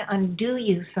not going to undo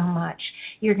you so much.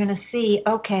 You're going to see,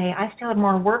 okay, I still have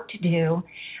more work to do,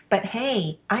 but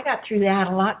hey, I got through that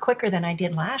a lot quicker than I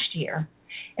did last year.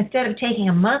 Instead of taking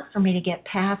a month for me to get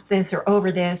past this or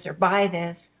over this or by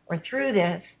this or through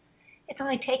this, it's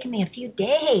only taken me a few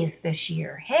days this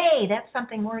year. Hey, that's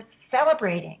something worth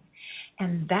celebrating.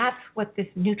 And that's what this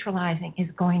neutralizing is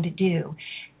going to do.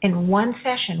 In one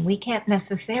session, we can't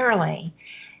necessarily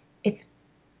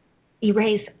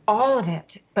erase all of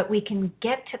it, but we can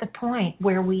get to the point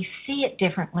where we see it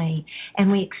differently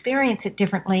and we experience it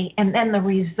differently, and then the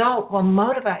result will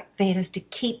motivate us to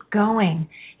keep going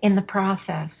in the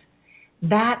process.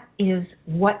 That is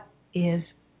what is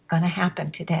going to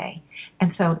happen today.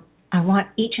 And so I want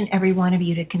each and every one of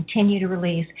you to continue to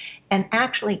release. And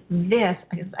actually this,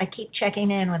 I keep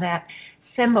checking in with that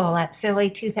symbol, that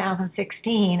silly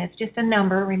 2016. It's just a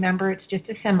number. Remember, it's just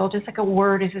a symbol, just like a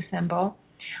word is a symbol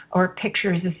or a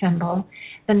picture is a symbol.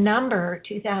 The number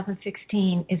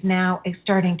 2016 is now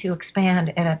starting to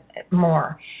expand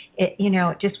more. It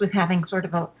just was having sort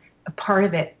of a part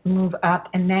of it move up,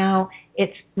 and now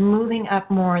it's moving up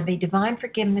more. The divine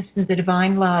forgiveness and the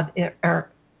divine love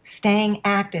are staying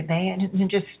active. They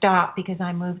didn't just stop because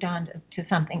I moved on to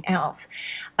something else.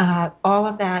 All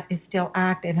of that is still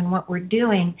active, and what we're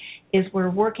doing is we're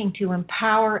working to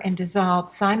empower and dissolve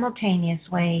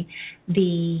simultaneously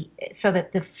so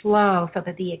that the flow, so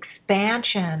that the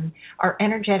expansion, our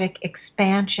energetic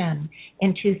expansion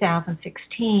in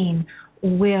 2016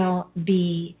 will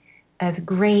be as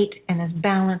great and as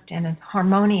balanced and as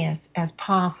harmonious as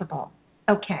possible.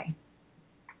 Okay.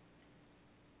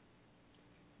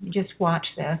 Just watch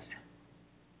this.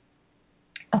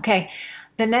 Okay,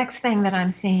 the next thing that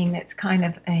I'm seeing that's kind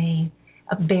of a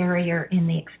barrier in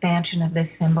the expansion of this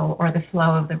symbol or the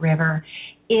flow of the river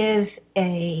is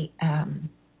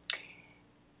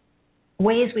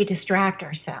ways we distract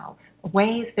ourselves,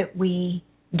 ways that we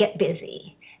get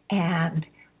busy and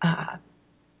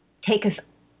take us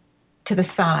to the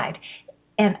side.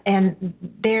 And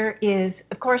there is,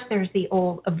 of course, there's the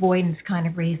old avoidance kind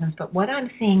of reasons, but what I'm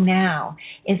seeing now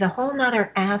is a whole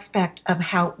other aspect of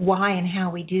why and how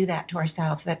we do that to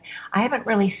ourselves that I haven't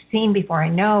really seen before. I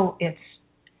know it's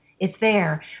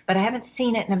there, but I haven't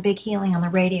seen it in a big healing on the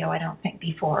radio, I don't think,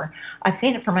 before. I've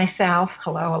seen it for myself,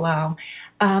 hello.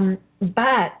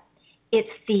 But it's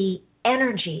the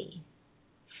energy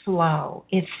flow.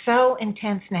 It's so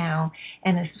intense now,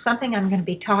 and it's something I'm going to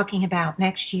be talking about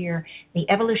next year, the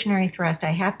evolutionary thrust.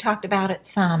 I have talked about it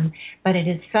some, but it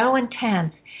is so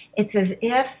intense. It's as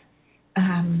if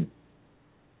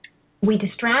we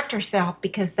distract ourselves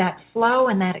because that flow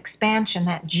and that expansion,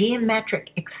 that geometric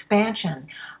expansion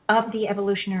of the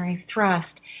evolutionary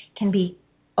thrust can be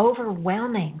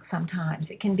overwhelming sometimes.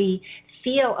 It can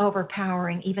feel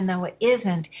overpowering even though it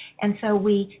isn't, and so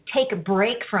we take a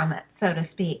break from it, so to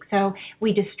speak. So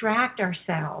we distract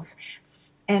ourselves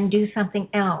and do something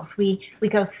else. We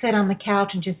go sit on the couch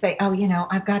and just say,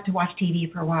 I've got to watch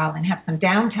TV for a while and have some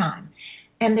downtime.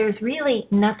 And there's really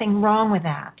nothing wrong with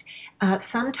that.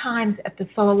 Sometimes at the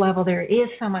soul level there is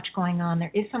so much going on,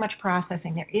 there is so much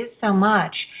processing, there is so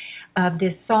much of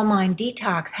this soul-mind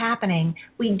detox happening.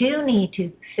 We do need to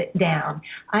sit down.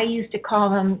 I used to call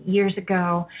them years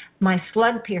ago my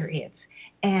slug periods,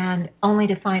 and only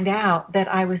to find out that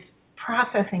I was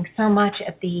processing so much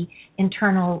at the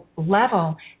internal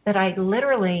level that I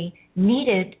literally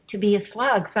needed to be a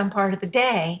slug some part of the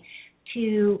day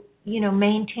to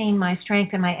maintain my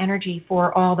strength and my energy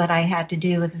for all that I had to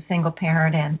do as a single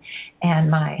parent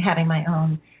and having my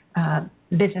own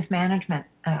business management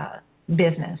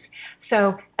business.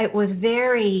 So it was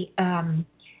very,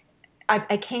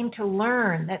 I came to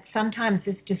learn that sometimes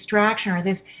this distraction or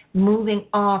this moving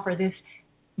off or this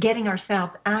getting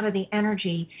ourselves out of the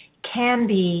energy can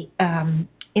be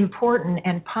important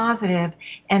and positive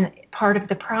and part of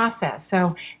the process.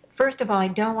 So first of all, I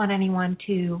don't want anyone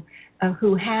to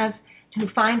who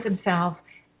finds himself,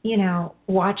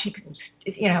 watching,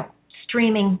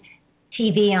 streaming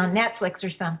TV on Netflix or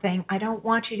something. I don't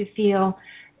want you to feel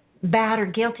bad or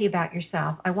guilty about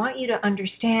yourself. I want you to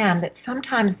understand that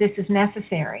sometimes this is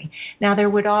necessary. Now, there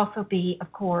would also be,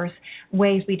 of course,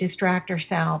 ways we distract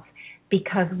ourselves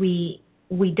because we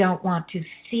don't want to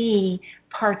see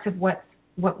parts of what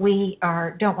we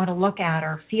don't want to look at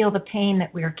or feel the pain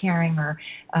that we're carrying or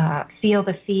feel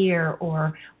the fear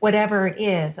or whatever it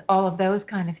is, all of those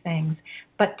kind of things.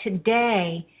 But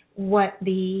today, what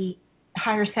the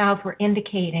higher selves were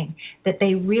indicating that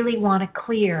they really want to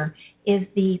clear is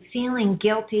the feeling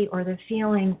guilty or the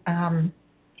feeling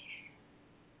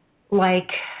like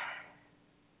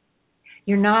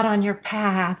you're not on your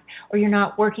path or you're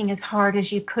not working as hard as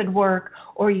you could work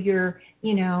or you're,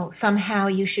 somehow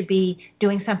you should be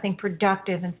doing something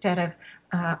productive instead of,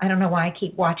 I don't know why I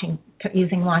keep watching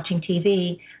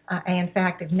TV. I, in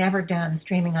fact, have never done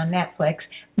streaming on Netflix,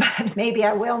 but maybe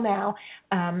I will now.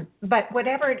 But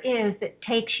whatever it is that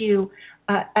takes you,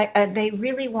 they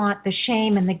really want the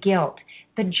shame and the guilt,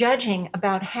 the judging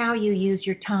about how you use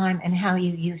your time and how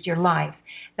you use your life.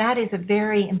 That is a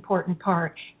very important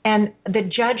part. And the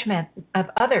judgment of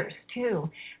others, too.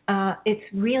 It's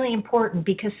really important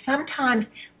because sometimes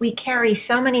we carry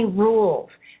so many rules,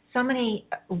 so many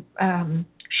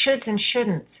shoulds and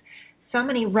shouldn'ts, so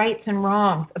many rights and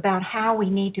wrongs about how we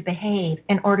need to behave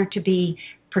in order to be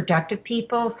productive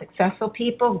people, successful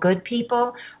people, good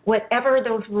people, whatever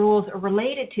those rules are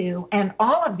related to, and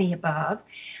all of the above.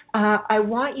 I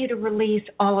want you to release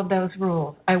all of those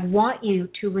rules. I want you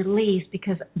to release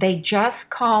because they just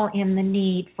call in the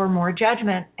need for more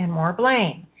judgment and more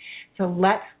blame. So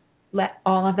let's let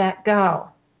all of that go.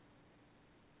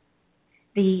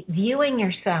 The viewing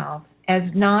yourself as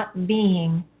not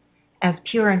being as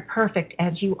pure and perfect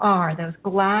as you are, those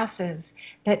glasses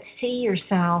that see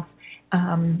yourself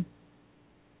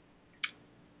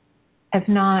as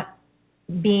not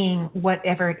being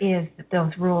whatever it is that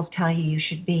those rules tell you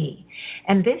should be.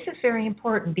 And this is very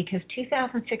important because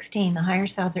 2016, the higher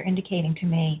selves are indicating to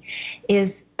me, is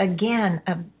again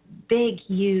a big,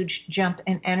 huge jump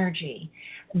in energy.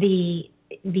 The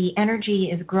energy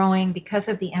is growing because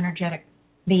of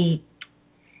the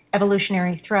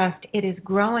evolutionary thrust. It is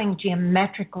growing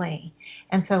geometrically,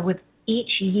 and so with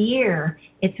each year,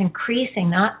 it's increasing,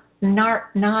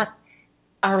 not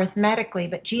arithmetically,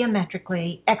 but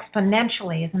geometrically.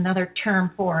 Exponentially is another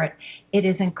term for it. It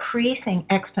is increasing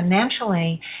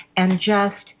exponentially and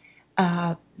just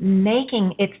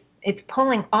making it's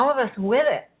pulling all of us with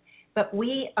it. But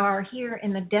we are here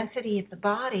in the density of the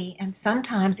body, and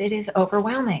sometimes it is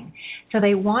overwhelming. So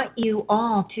they want you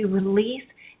all to release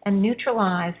and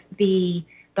neutralize the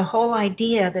whole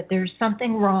idea that there's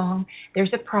something wrong,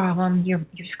 there's a problem, you're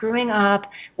screwing up,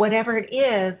 whatever it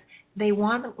is. They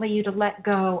want you to let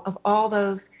go of all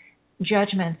those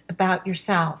judgments about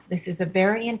yourself. This is a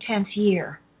very intense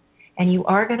year, and you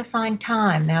are going to find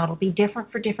time. Now, it'll be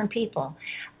different for different people.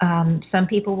 Some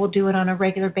people will do it on a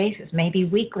regular basis, maybe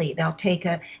weekly. They'll take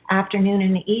an afternoon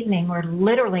and an evening where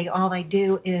literally all they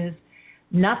do is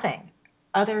nothing.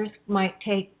 Others might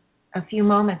take a few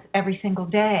moments every single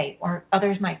day, or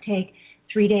others might take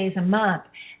 3 days a month.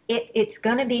 It's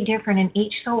going to be different, and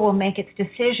each soul will make its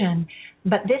decision,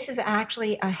 but this is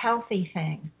actually a healthy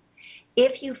thing.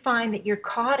 If you find that you're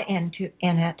caught in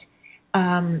it,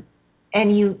 and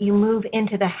you move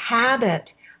into the habit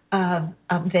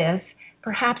of this,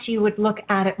 perhaps you would look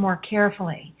at it more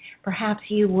carefully. Perhaps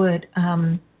you would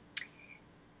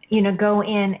go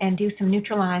in and do some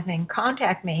neutralizing,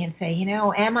 contact me and say,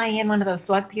 am I in one of those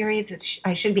slug periods that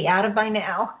I should be out of by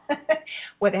now?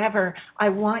 Whatever. I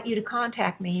want you to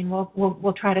contact me, and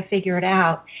we'll try to figure it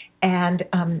out. And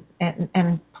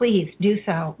please do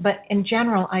so. But in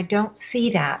general, I don't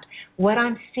see that. What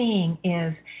I'm seeing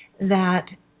is that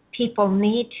people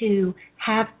need to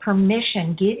have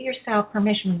permission. Give yourself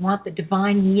permission. We want the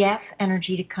divine yes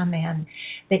energy to come in,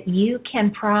 that you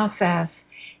can process,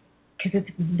 because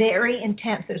it's very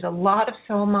intense. There's a lot of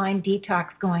soul-mind detox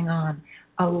going on,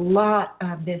 a lot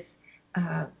of this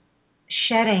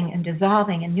shedding and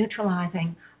dissolving and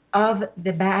neutralizing of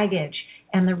the baggage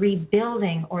and the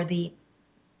rebuilding or the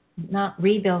not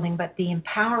rebuilding, but the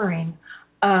empowering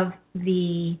of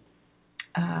the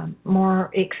more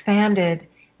expanded,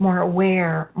 more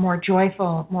aware, more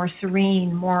joyful, more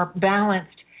serene, more balanced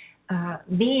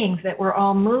beings that we're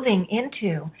all moving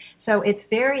into. So it's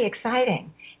very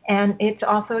exciting, and it's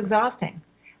also exhausting.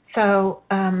 So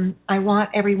I want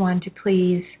everyone to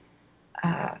please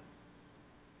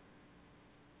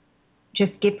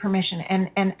just give permission.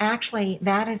 And actually,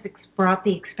 that has brought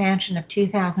the expansion of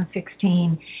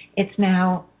 2016. It's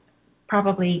now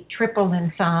probably tripled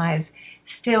in size,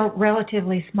 still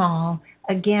relatively small.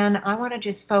 Again, I want to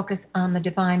just focus on the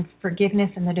divine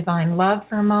forgiveness and the divine love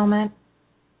for a moment,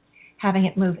 having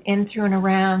it move in, through, and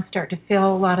around, start to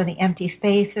fill a lot of the empty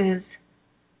spaces.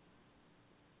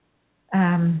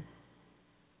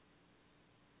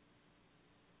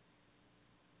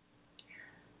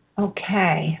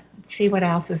 Okay, let's see what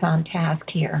else is on task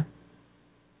here.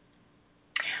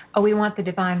 Oh, we want the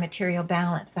divine material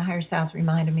balance. The higher self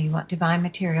reminded me we want divine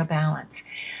material balance.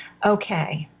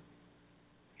 Okay.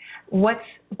 What's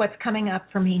coming up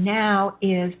for me now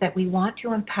is that we want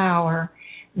to empower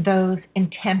those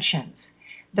intentions,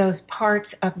 those parts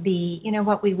of the,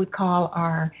 what we would call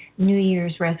our New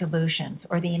Year's resolutions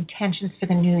or the intentions for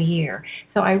the new year.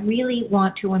 So I really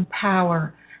want to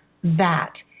empower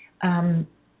that.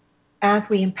 As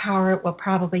we empower it, we'll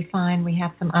probably find we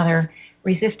have some other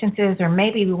resistances, or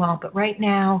maybe we won't. But right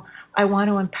now, I want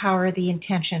to empower the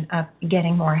intention of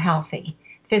getting more healthy,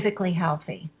 physically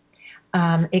healthy.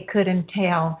 It could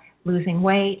entail losing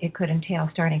weight. It could entail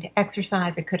starting to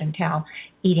exercise. It could entail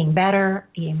eating better,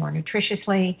 eating more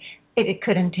nutritiously. It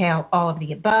could entail all of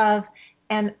the above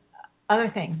and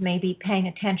other things, maybe paying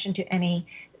attention to any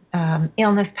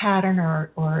illness pattern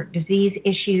or disease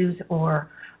issues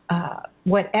or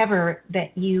whatever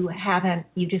that you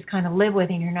just kind of live with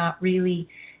and you're not really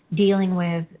dealing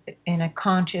with in a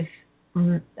conscious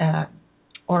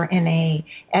or in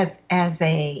as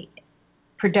a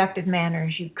productive manner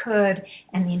as you could.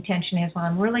 And the intention is, well,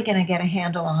 I'm really going to get a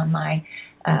handle on my,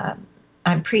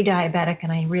 I'm pre-diabetic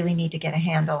and I really need to get a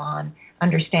handle on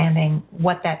understanding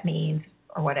what that means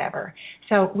or whatever.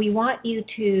 So we want you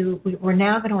to, we're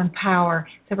now going to empower,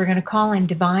 so we're going to call in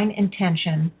divine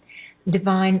intention,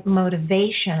 divine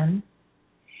motivation,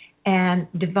 and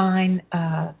divine,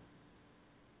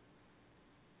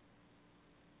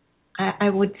 I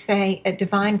would say a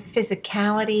divine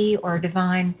physicality or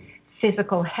divine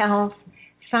physical health,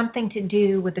 something to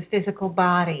do with the physical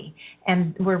body.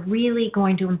 And we're really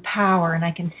going to empower, and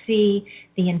I can see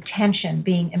the intention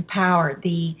being empowered,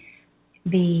 the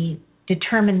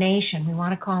determination, we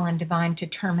want to call in divine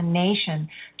determination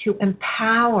to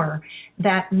empower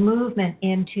that movement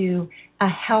into a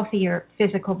healthier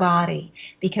physical body,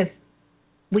 because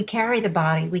we carry the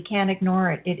body, we can't ignore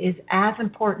it. It is as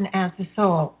important as the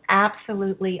soul,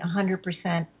 absolutely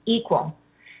 100% equal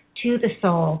to the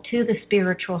soul, to the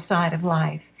spiritual side of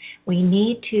life. We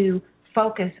need to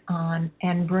focus on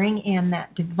and bring in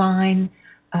that divine,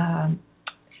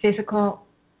 physical,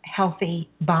 healthy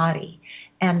body.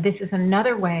 And this is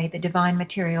another way the divine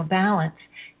material balance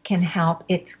can help.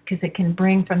 It's because it can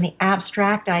bring from the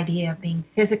abstract idea of being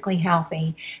physically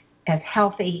healthy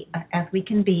as we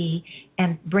can be,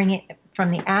 and bring it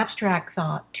from the abstract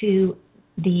thought to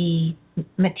the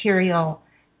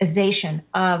materialization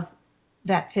of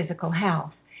that physical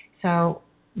health. So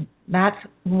that's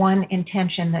one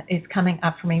intention that is coming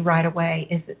up for me right away,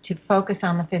 is to focus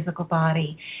on the physical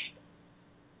body.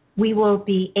 We will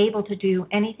be able to do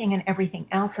anything and everything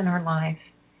else in our life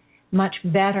much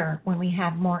better when we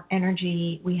have more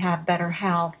energy, we have better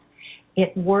health.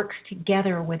 It works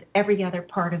together with every other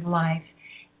part of life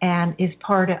and is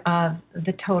part of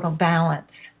the total balance.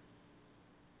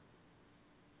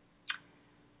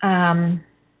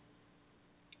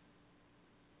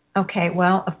 Okay,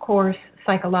 well, of course,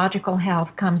 psychological health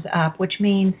comes up, which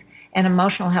means, and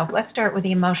emotional health. Let's start with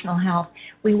the emotional health.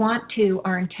 We want to,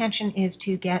 our intention is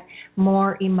to get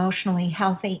more emotionally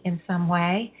healthy in some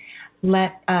way.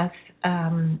 Let us,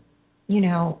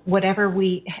 whatever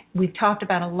we've talked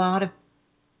about a lot of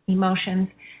emotions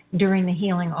during the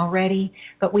healing already,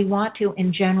 but we want to,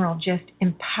 in general, just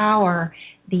empower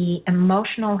the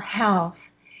emotional health,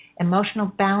 emotional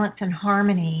balance and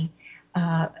harmony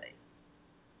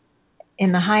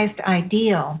in the highest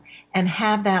ideal, and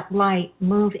have that light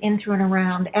move in, through, and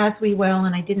around as we will.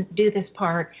 And I didn't do this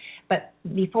part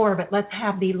before, but let's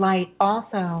have the light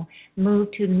also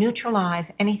move to neutralize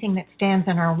anything that stands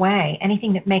in our way,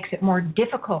 anything that makes it more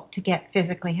difficult to get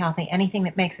physically healthy, anything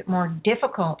that makes it more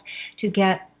difficult to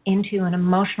get into an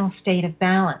emotional state of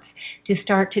balance, to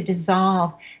start to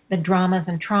dissolve the dramas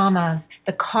and traumas,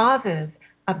 the causes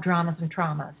of dramas and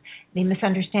traumas, the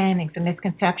misunderstandings, the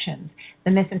misconceptions,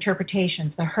 the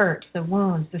misinterpretations, the hurts, the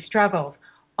wounds, the struggles,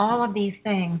 all of these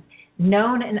things,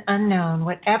 known and unknown,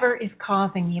 whatever is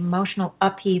causing the emotional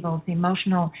upheavals, the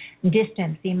emotional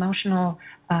distance, the emotional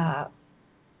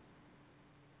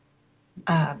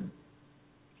I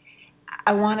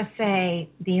want to say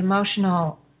the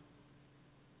emotional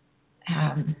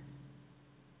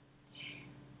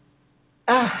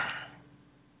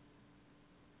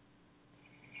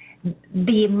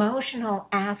the emotional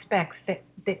aspects that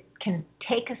can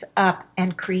take us up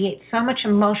and create so much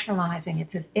emotionalizing.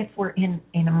 It's as if we're in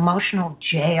emotional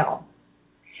jail.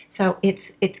 So it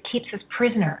keeps us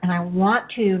prisoner, and I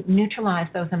want to neutralize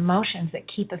those emotions that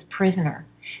keep us prisoner,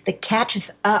 that catch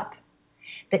us up,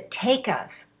 that take us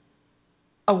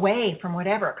away from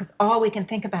whatever, because all we can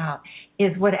think about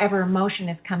is whatever emotion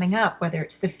is coming up, whether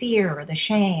it's the fear or the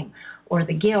shame or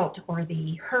the guilt or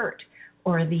the hurt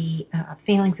or the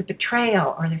feelings of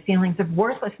betrayal or the feelings of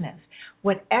worthlessness.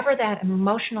 Whatever that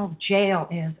emotional jail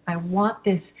is, I want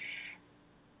this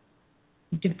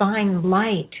divine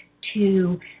light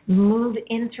to move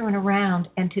in, through, and around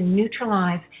and to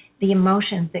neutralize the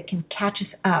emotions that can catch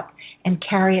us up and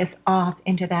carry us off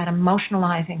into that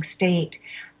emotionalizing state,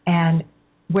 and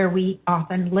where we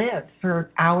often live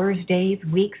for hours, days,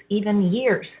 weeks, even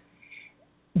years.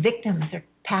 Victims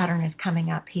pattern is coming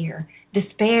up here.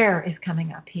 Despair is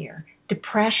coming up here.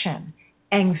 Depression,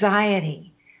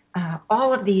 anxiety,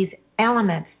 all of these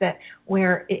elements that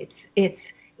where it's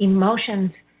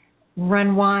emotions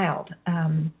run wild.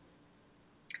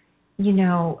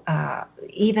 Even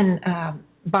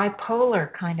bipolar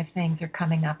kind of things are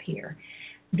coming up here.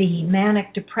 The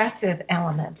manic depressive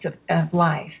elements of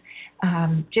life.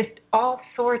 Just all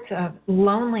sorts of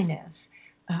loneliness,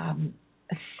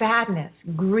 sadness,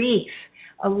 grief.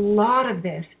 A lot of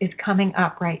this is coming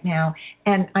up right now,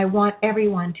 and I want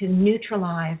everyone to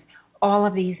neutralize all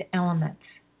of these elements,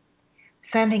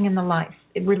 sending in the light,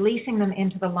 releasing them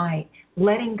into the light,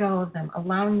 letting go of them,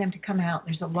 allowing them to come out.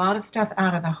 There's a lot of stuff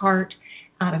out of the heart,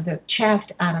 out of the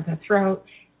chest, out of the throat,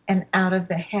 and out of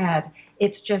the head.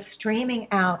 It's just streaming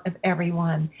out of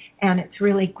everyone, and it's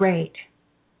really great.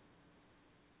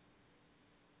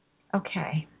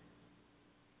 Okay.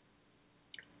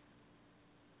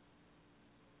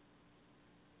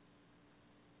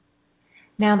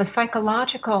 Now, the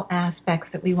psychological aspects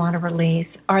that we want to release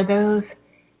are those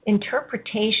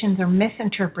interpretations or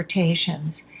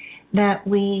misinterpretations that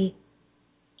we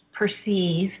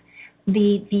perceive,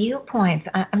 the viewpoints.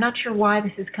 I'm not sure why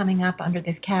this is coming up under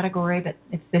this category, but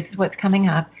this is what's coming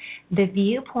up. The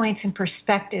viewpoints and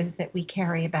perspectives that we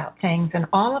carry about things, and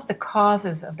all of the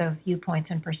causes of those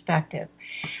viewpoints and perspectives.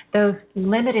 Those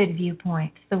limited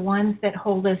viewpoints, the ones that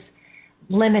hold us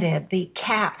limited, the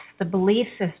caps, the belief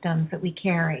systems that we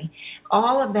carry,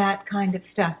 all of that kind of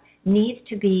stuff needs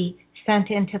to be sent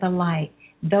into the light.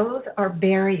 Those are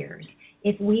barriers.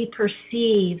 If we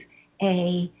perceive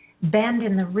a bend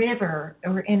in the river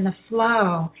or in the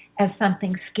flow as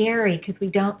something scary because we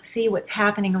don't see what's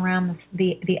happening around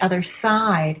the other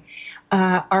side,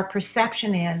 our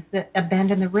perception is that a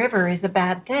bend in the river is a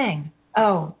bad thing.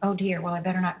 Oh dear, well, I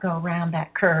better not go around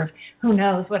that curve. Who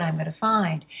knows what I'm going to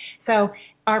find? So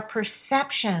our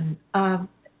perception of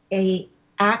a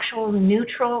actual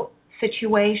neutral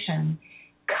situation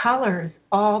colors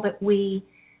all that we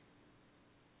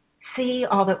see,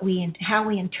 all that how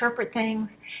we interpret things.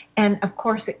 And of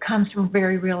course, it comes from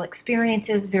very real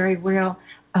experiences, very real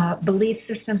belief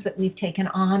systems that we've taken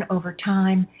on over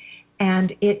time.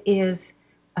 And it is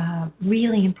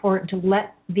really important to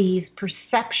let these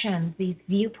perceptions, these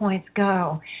viewpoints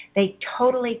go. They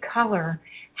totally color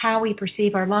how we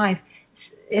perceive our life,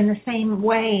 in the same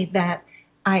way that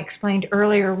I explained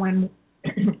earlier when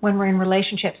we're in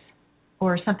relationships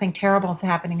or something terrible is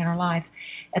happening in our life.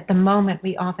 At the moment,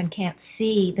 we often can't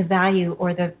see the value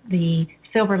or the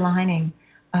silver lining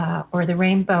or the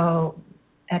rainbow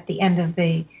at the end of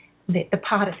the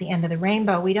pot at the end of the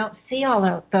rainbow. We don't see all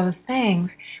of those things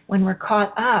when we're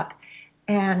caught up,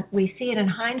 and we see it in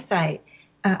hindsight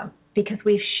because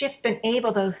we've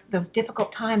those difficult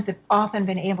times have often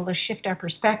been able to shift our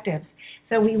perspectives.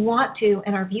 So we want to,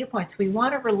 in our viewpoints, we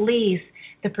want to release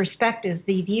the perspectives,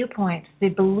 the viewpoints, the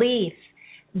beliefs,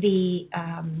 the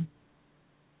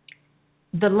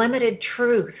limited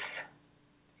truths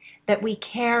that we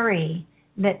carry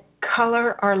that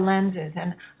color our lenses.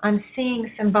 And I'm seeing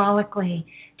symbolically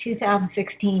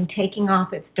 2016 taking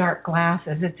off its dark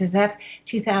glasses. It's as if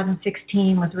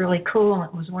 2016 was really cool and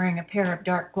it was wearing a pair of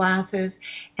dark glasses,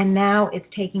 and now it's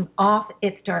taking off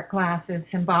its dark glasses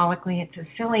symbolically. It's a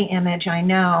silly image, I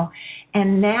know,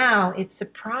 and now it's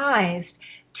surprised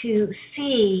to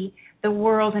see the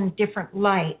world in different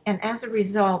light. And as a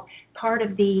result, part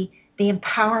of the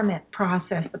empowerment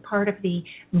process, the part of the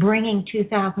bringing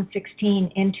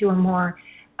 2016 into a more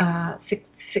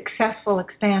successful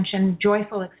expansion,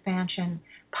 joyful expansion,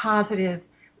 positive,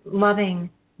 loving,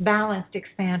 balanced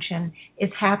expansion is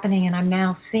happening, and I'm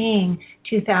now seeing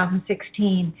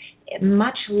 2016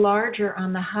 much larger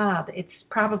on the hub. It's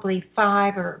probably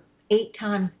 5 or 8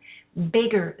 times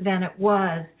bigger than it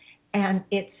was, and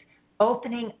it's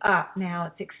opening up now.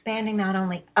 It's expanding not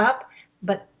only up,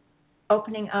 but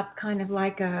opening up kind of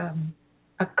like a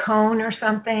cone or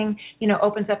something,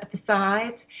 opens up at the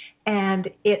sides, and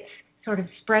it's sort of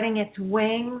spreading its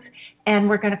wings, and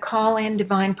we're going to call in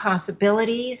divine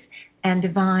possibilities and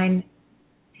divine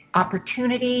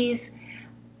opportunities,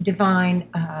 divine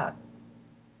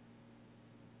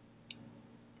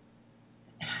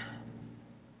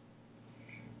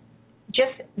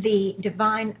just the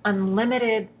divine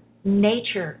unlimited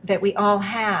nature that we all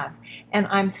have. And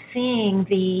I'm seeing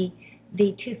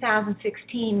the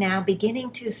 2016 now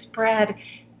beginning to spread,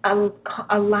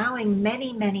 allowing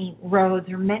many, many roads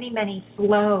or many, many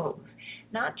flows,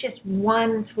 not just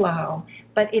one flow,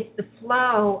 but it's the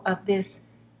flow of this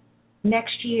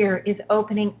next year is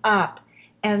opening up.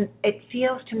 And it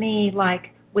feels to me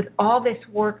like with all this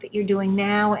work that you're doing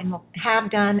now and will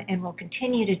have done and will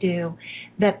continue to do,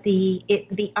 that the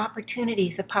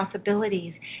opportunities, the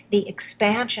possibilities, the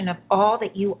expansion of all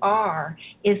that you are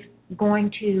is going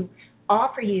to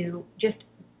offer you just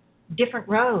different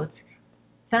roads.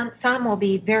 Some will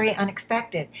be very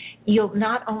unexpected. You'll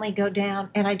not only go down,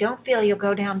 and I don't feel you'll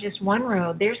go down just one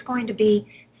road. There's going to be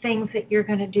things that you're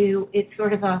going to do. It's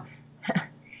sort of a,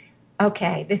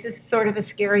 okay, this is sort of a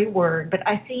scary word, but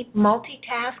I see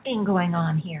multitasking going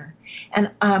on here. And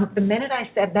the minute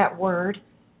I said that word,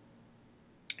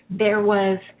 there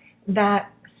was that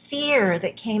fear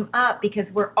that came up because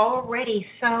we're already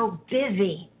so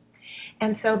busy.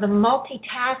 And so the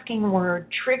multitasking word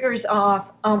triggers off,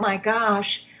 oh my gosh,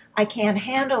 I can't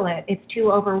handle it. It's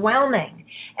too overwhelming.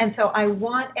 And so I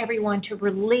want everyone to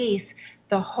release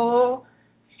the whole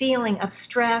feeling of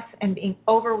stress and being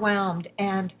overwhelmed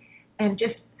and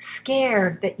just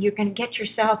scared that you're going to get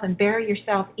yourself and bury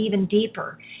yourself even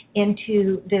deeper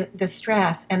into the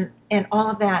stress and all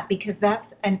of that, because that's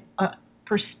a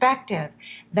perspective.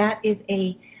 That is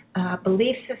a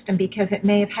belief system, because it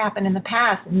may have happened in the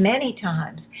past many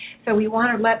times. So we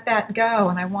want to let that go,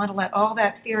 and I want to let all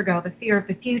that fear go, the fear of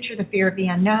the future, the fear of the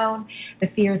unknown, the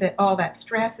fear that all that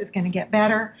stress is going to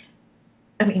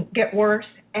get worse.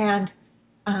 And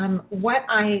what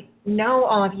I know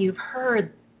all of you have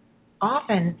heard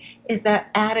often is that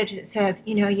adage that says,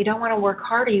 you don't want to work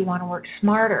harder, you want to work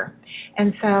smarter.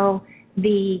 And so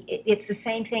it's the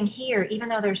same thing here. Even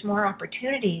though there's more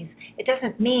opportunities, it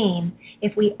doesn't mean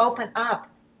if we open up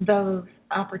those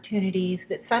opportunities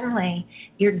that suddenly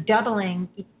you're doubling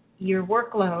your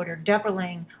workload or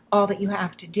doubling all that you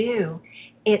have to do.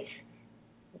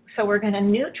 So we're going to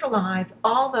neutralize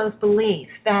all those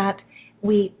beliefs that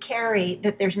we carry,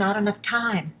 that there's not enough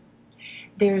time.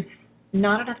 There's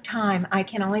not enough time. I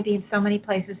can only be in so many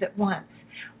places at once.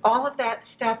 All of that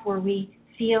stuff where we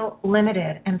feel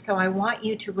limited. And so I want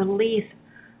you to release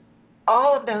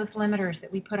all of those limiters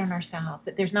that we put on ourselves,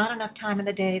 that there's not enough time in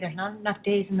the day, there's not enough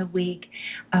days in the week,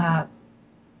 I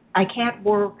can't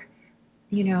work,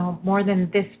 more than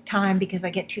this time because I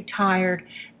get too tired,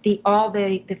 all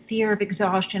the fear of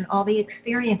exhaustion, all the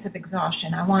experience of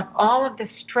exhaustion. I want all of the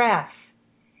stress,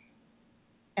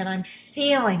 and I'm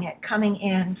feeling it coming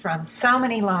in from so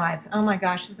many lives. Oh my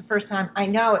gosh, this is the first time. I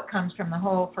know it comes from the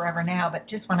whole Forever Now, but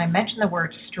just when I mention the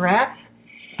word stress,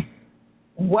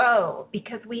 whoa,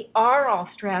 because we are all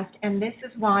stressed, and this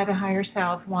is why the higher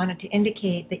selves wanted to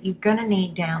indicate that you're going to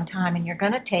need downtime and you're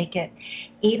going to take it,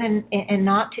 even and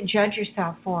not to judge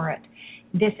yourself for it.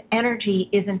 This energy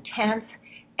is intense,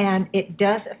 and it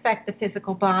does affect the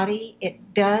physical body. It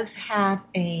does have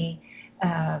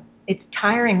it's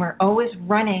tiring. We're always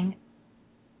running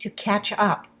to catch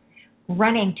up,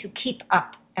 running to keep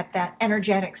up at that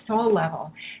energetic soul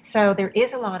level. So there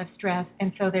is a lot of stress,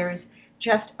 and so there's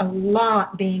just a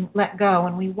lot being let go.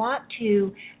 And we want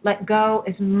to let go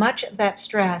as much of that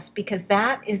stress, because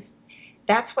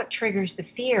that's what triggers the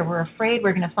fear. We're afraid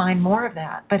we're going to find more of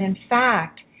that. But in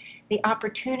fact, the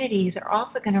opportunities are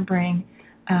also going to bring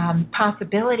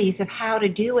possibilities of how to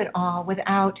do it all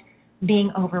without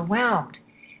being overwhelmed.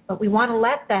 But we want to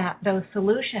let those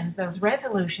solutions, those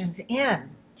resolutions in.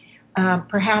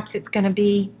 Perhaps it's going to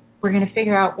be, we're going to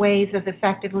figure out ways of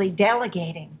effectively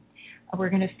delegating.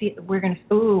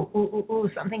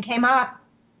 Something came up.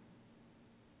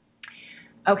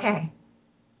 Okay.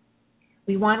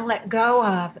 We want to let go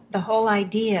of the whole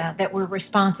idea that we're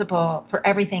responsible for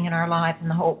everything in our lives and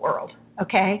the whole world,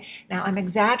 okay? Now, I'm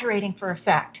exaggerating for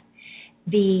effect.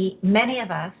 Many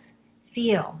of us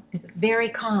feel, it's very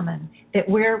common, that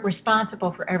we're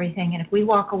responsible for everything, and if we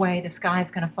walk away, the sky's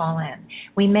going to fall in.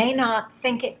 We may not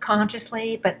think it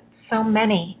consciously, but so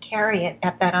many carry it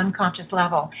at that unconscious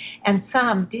level, and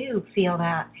some do feel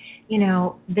that.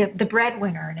 The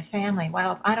breadwinner in a family,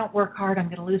 well, if I don't work hard, I'm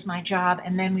going to lose my job,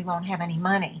 and then we won't have any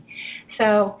money.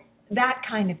 So that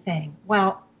kind of thing.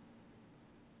 Well,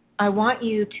 I want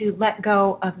you to let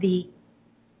go of the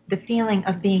feeling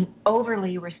of being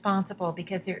overly responsible,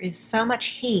 because there is so much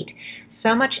heat,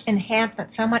 so much enhancement,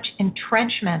 so much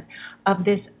entrenchment of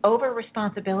this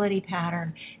over-responsibility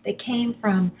pattern that came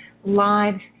from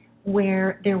lives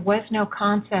where there was no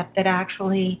concept that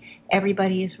actually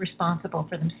everybody is responsible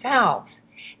for themselves.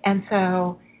 And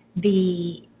so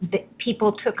the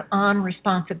people took on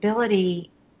responsibility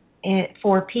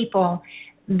for people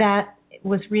that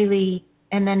was really,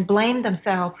 and then blamed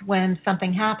themselves when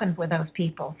something happened with those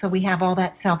people. So we have all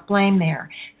that self-blame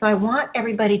there. So I want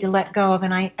everybody to let go of,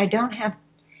 and I don't have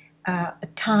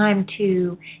time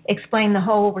to explain the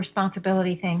whole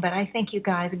responsibility thing, but I think you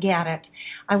guys get it.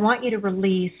 I want you to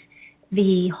release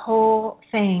the whole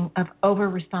thing of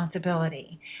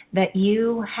over-responsibility, that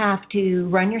you have to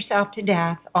run yourself to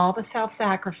death, all the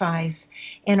self-sacrifice,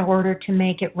 in order to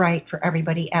make it right for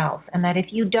everybody else. And that if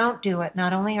you don't do it,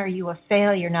 not only are you a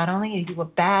failure, not only are you a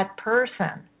bad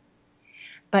person,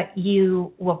 but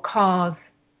you will cause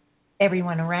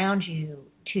everyone around you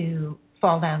to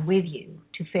fall down with you,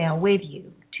 to fail with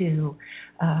you, to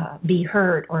be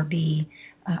hurt or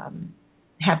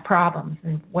have problems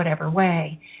in whatever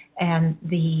way. And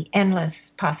the endless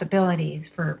possibilities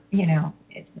for,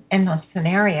 endless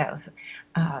scenarios.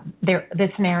 The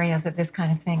scenarios of this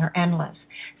kind of thing are endless.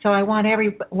 So I want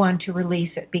everyone to release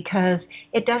it, because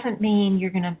it doesn't mean you're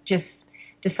going to just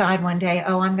decide one day,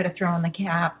 I'm going to throw in the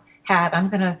hat, I'm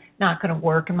not going to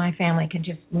work, and my family can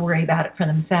just worry about it for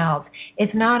themselves.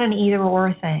 It's not an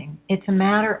either-or thing. It's a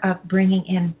matter of bringing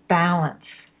in balance,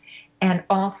 and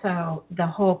also the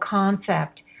whole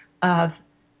concept of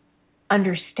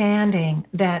understanding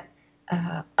that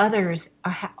others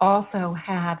also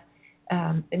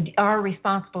are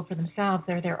responsible for themselves.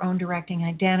 They're their own directing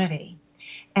identity.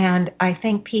 And I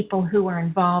think people who are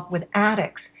involved with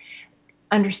addicts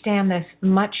understand this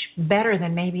much better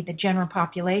than maybe the general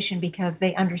population, because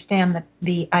they understand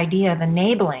the idea of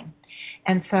enabling.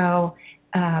 And so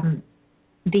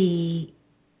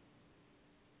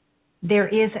there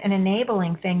is an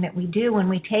enabling thing that we do when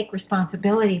we take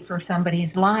responsibility for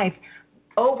somebody's life,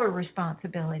 over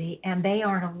responsibility, and they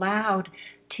aren't allowed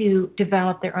to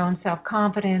develop their own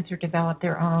self-confidence or develop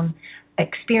their own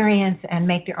experience and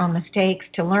make their own mistakes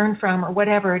to learn from, or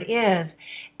whatever it is.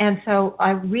 And so I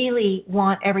really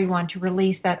want everyone to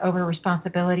release that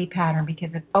over-responsibility pattern,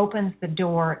 because it opens the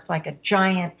door. It's like a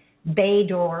giant bay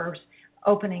doors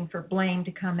opening for blame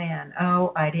to come in.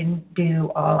 I didn't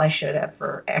do all I should have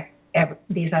for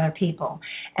these other people.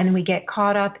 And we get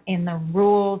caught up in the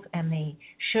rules and the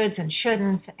shoulds and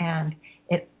shouldn'ts, and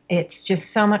it's just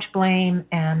so much blame.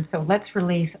 And so let's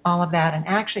release all of that. And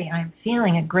actually, I'm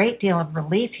feeling a great deal of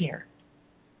relief here.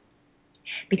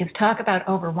 Because talk about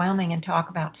overwhelming and talk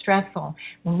about stressful.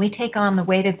 When we take on the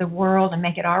weight of the world and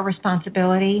make it our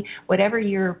responsibility, whatever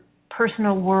your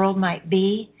personal world might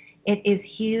be, it is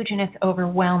huge and it's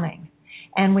overwhelming.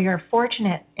 And we are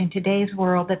fortunate in today's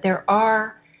world that there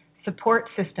are support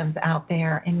systems out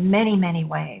there in many, many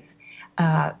ways.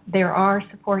 There are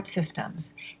support systems.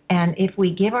 And if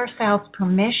we give ourselves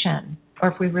permission,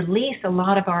 or if we release a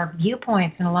lot of our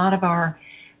viewpoints and a lot of our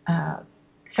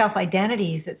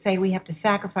self-identities that say we have to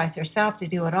sacrifice ourselves to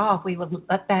do it all, if we would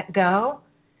let that go,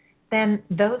 then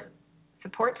those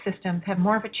support systems have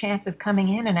more of a chance of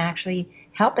coming in and actually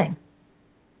helping.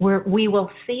 We will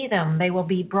see them. They will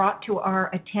be brought to our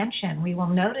attention. We will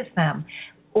notice them.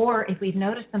 Or if we've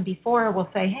noticed them before, we'll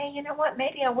say, hey, you know what,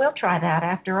 maybe I will try that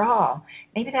after all.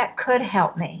 Maybe that could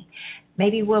help me.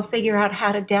 Maybe we'll figure out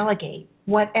how to delegate.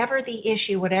 Whatever the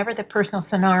issue, whatever the personal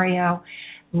scenario,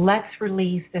 let's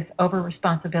release this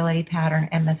over-responsibility pattern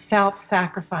and the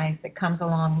self-sacrifice that comes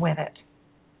along with it.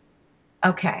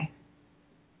 Okay.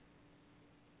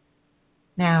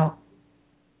 Now,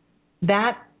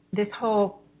 this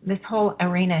whole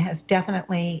arena has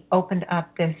definitely opened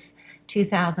up this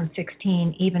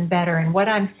 2016 even better. And what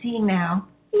I'm seeing now,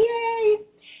 yay,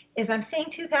 is I'm seeing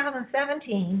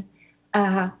 2017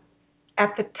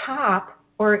 at the top,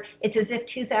 or it's as if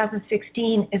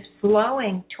 2016 is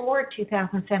flowing toward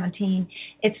 2017.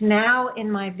 It's now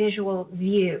in my visual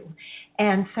view.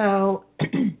 And so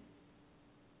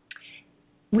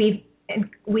we've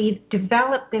we've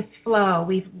developed this flow.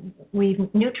 We've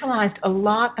neutralized a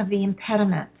lot of the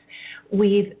impediments.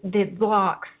 The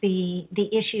blocks, the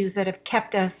issues that have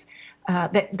kept us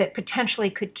that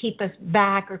potentially could keep us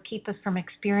back or keep us from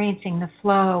experiencing the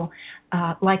flow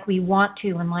like we want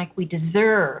to and like we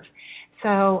deserve.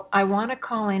 So I want to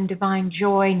call in divine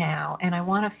joy now, and I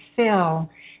want to fill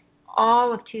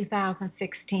all of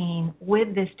 2016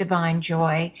 with this divine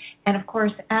joy. And of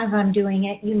course, as I'm doing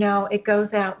it, it goes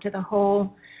out to the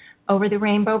whole, over the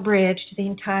Rainbow Bridge, to the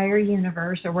entire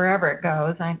universe, or wherever it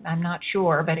goes. I'm not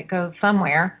sure, but it goes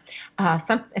somewhere,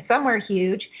 somewhere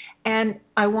huge. And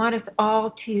I want us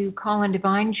all to call in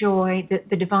divine joy,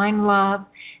 the divine love,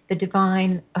 the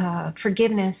divine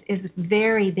forgiveness is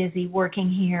very busy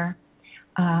working here.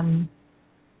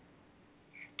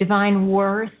 Divine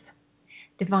worth,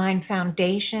 divine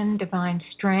foundation, divine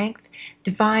strength,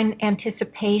 divine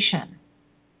anticipation,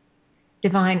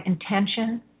 divine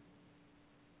intention,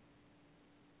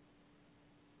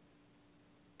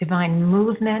 divine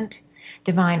movement,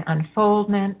 divine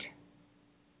unfoldment,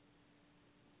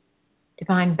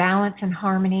 divine balance and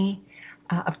harmony,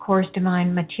 of course,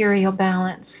 divine material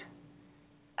balance,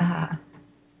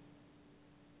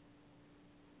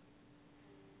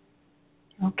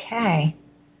 okay.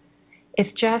 It's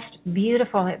just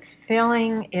beautiful. It's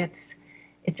filling. It's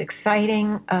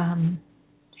exciting.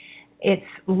 It's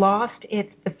lost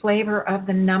the flavor of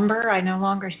the number. I no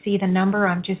longer see the number.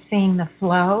 I'm just seeing the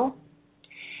flow.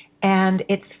 And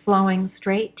it's flowing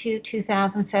straight to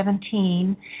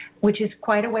 2017, which is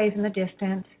quite a ways in the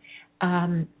distance.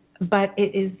 But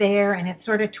it is there, and it's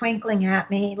sort of twinkling at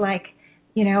me like,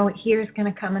 here's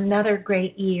going to come another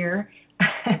great year,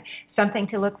 something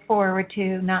to look forward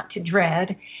to, not to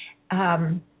dread.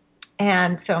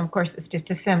 And so, of course, it's just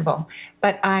a symbol.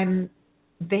 But I'm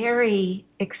very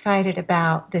excited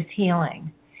about this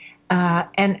healing.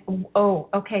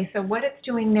 Okay, so what it's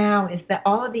doing now is that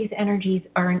all of these energies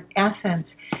are, in essence,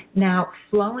 now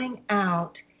flowing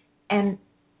out and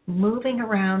moving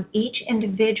around each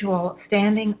individual,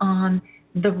 standing on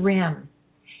the rim,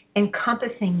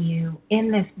 encompassing you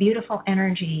in this beautiful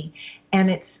energy. And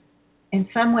it's in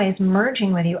some ways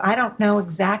merging with you. I don't know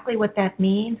exactly what that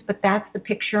means, but that's the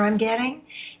picture I'm getting,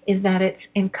 is that it's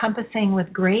encompassing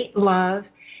with great love,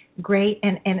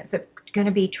 and it's going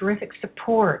to be terrific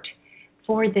support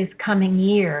for this coming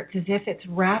year. It's as if it's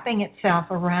wrapping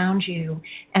itself around you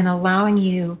and allowing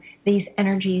you, these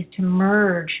energies, to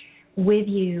merge with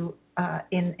you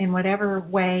in whatever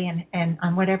way and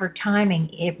on whatever timing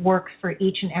it works for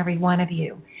each and every one of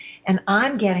you. And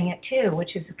I'm getting it too,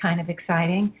 which is kind of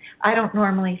exciting. I don't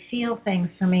normally feel things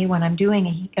for me when I'm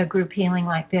doing a group healing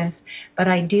like this, but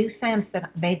I do sense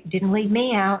that they didn't leave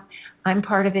me out. I'm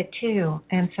part of it too.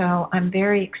 And so I'm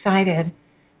very excited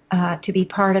to be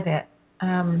part of it.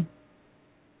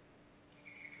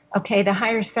 Okay, the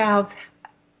higher selves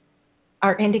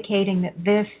are indicating that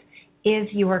this is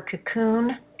your cocoon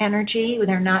energy.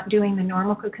 They're not doing the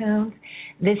normal cocoons.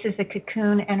 This is the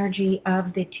cocoon energy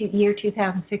of the year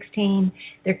 2016.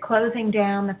 They're closing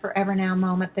down the forever now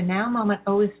moment. The now moment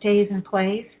always stays in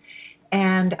place,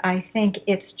 and I think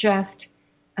it's just,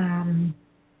 I'm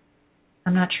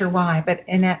not sure why, but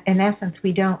in essence,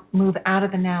 we don't move out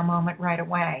of the now moment right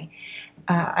away.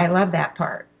 I love that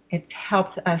part. It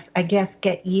helps us, I guess,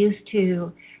 get used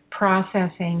to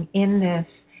processing in this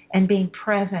and being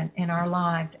present in our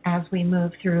lives as we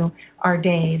move through our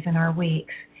days and our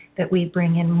weeks, that we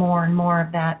bring in more and more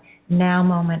of that now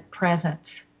moment presence.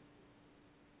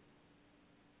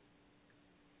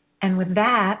 And with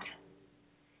that,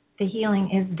 the healing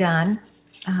is done.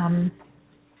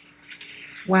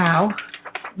 Wow,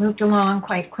 moved along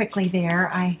quite quickly there.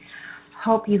 I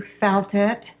hope you felt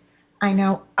it. I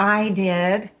know I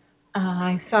did.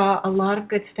 I saw a lot of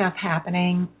good stuff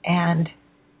happening, and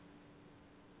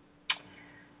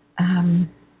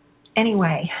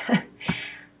anyway,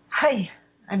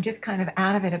 I'm just kind of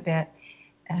out of it a bit.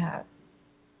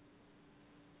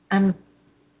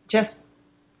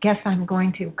 I'm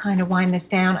going to kind of wind this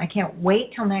down. I can't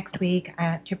wait till next week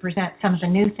to present some of the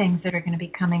new things that are going to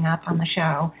be coming up on the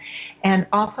show. And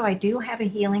also, I do have a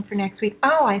healing for next week.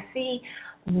 Oh, I see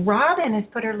Robin has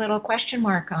put her little question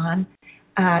mark on.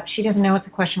 She doesn't know it's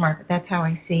a question mark, but that's how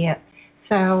I see it.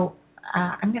 So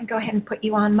I'm going to go ahead and put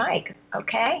you on mic,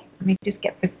 okay? Let me just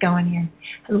get this going here.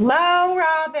 Hello,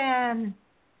 Robin.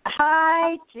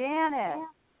 Hi, Janet.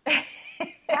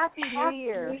 Happy New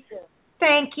Year.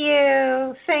 Thank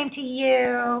you. Same to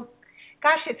you.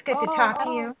 Gosh, it's good to talk to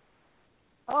you.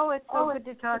 Oh, it's so good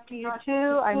to talk to you, too.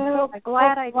 I'm so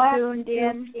glad I tuned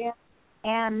in.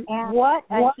 And what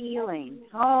a healing.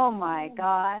 Oh, my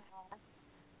God.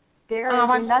 there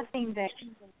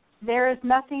is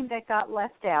nothing that got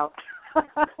left out.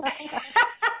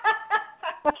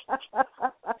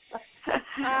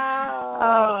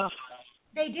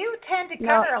 They do tend to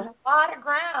cover a lot of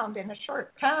ground in a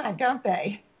short time, don't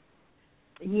they?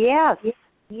 Yes,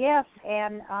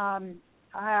 and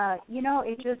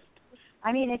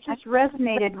it just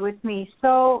resonated with me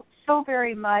so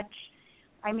very much.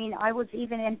 I mean, I was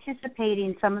even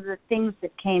anticipating some of the things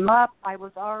that came up. I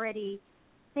was already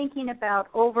thinking about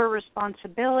over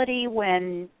responsibility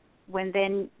when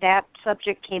then that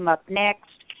subject came up next,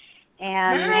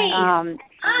 and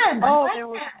there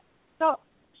was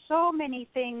so many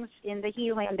things in the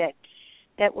healing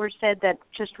that were said that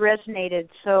just resonated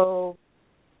so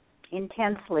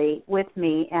intensely with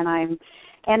me. And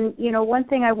one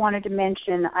thing I wanted to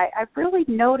mention, I've really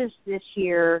noticed this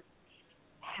year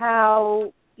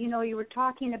how you were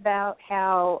talking about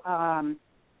how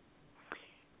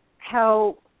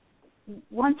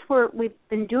once we've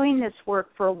been doing this work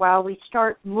for a while, we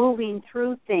start moving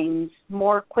through things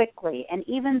more quickly. And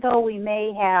even though we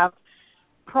may have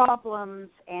problems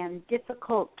and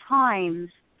difficult times,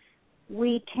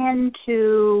 we tend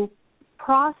to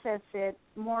process it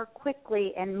more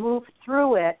quickly and move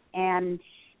through it and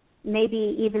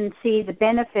maybe even see the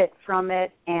benefit from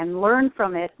it and learn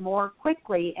from it more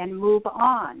quickly and move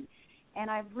on. And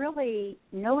I've really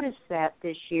noticed that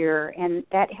this year, and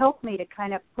that helped me to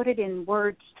kind of put it in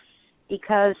words,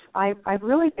 because I've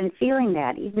really been feeling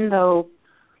that. Even though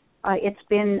it's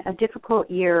been a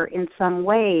difficult year in some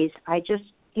ways, I just,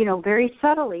 very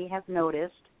subtly have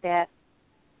noticed that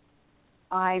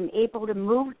I'm able to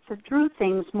move through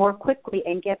things more quickly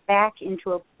and get back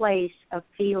into a place of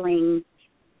feeling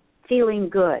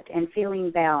good and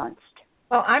feeling balanced.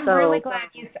 Well, I'm really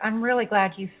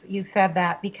glad you said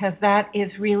that, because that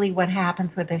is really what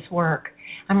happens with this work.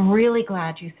 I'm really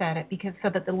glad you said it, because so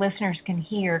that the listeners can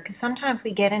hear. Because sometimes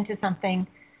we get into something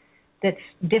that's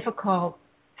difficult,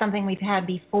 something we've had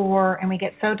before, and we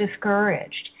get so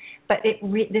discouraged. But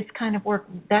this kind of work,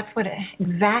 that's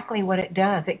exactly what it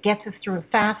does. It gets us through it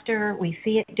faster. We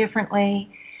see it differently.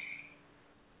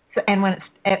 So, and when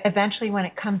eventually when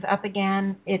it comes up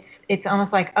again, it's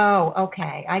almost like, oh,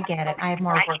 okay, I get it. I have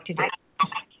more work to do.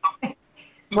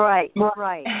 Right.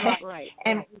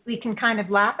 And we can kind of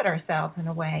laugh at ourselves in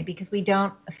a way, because we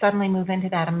don't suddenly move into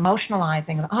that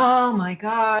emotionalizing of, oh my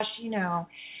gosh,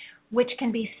 which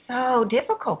can be so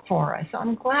difficult for us. So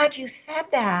I'm glad you said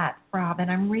that, Robin.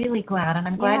 I'm really glad, and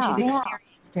I'm glad you've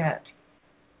experienced it.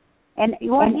 And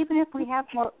even if we have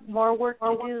more work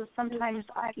to do, sometimes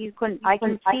I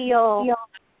can feel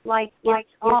like it's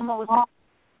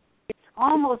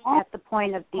almost at the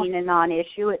point of being a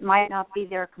non-issue. It might not be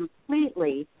there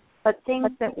completely, but things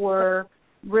that were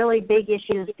really big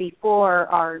issues before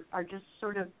are just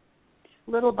sort of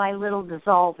little by little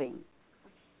dissolving.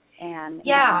 And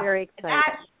it's very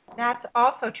exciting. That's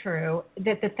also true,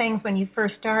 that the things when you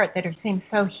first start that seem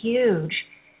so huge,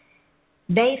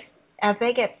 as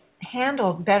they get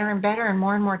handled better and better and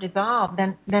more dissolved,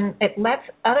 then it lets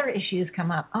other issues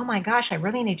come up. Oh my gosh, I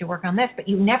really need to work on this, but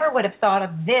you never would have thought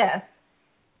of this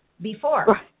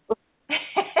before.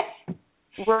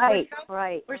 Right.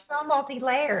 We're so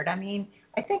multi-layered. I mean,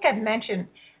 I think I've mentioned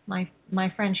my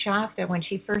friend Shasta, when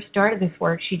she first started this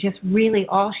work, she just really,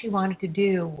 all she wanted to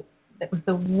do, that was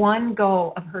the one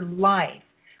goal of her life,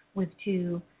 was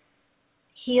to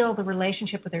heal the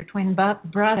relationship with her twin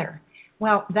brother.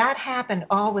 Well, that happened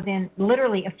all within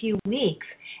literally a few weeks,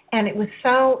 and it was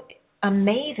so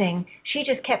amazing. She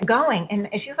just kept going, and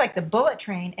she was like the bullet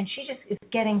train, and she just is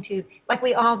getting to, like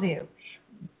we all do,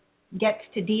 gets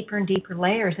to deeper and deeper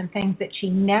layers and things that she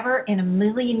never in a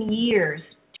million years,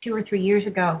 2 or 3 years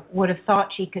ago, would have thought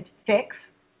she could fix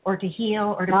or to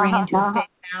heal or to bring into a state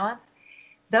of balance.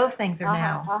 Those things are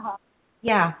now.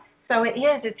 Yeah, so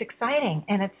it's exciting,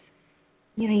 and it's,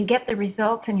 you get the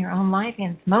results in your own life,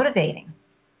 and it's motivating.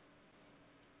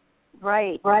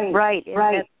 Right.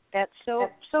 That's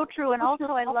so true. And also,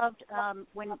 I loved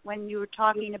when you were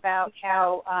talking about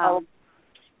how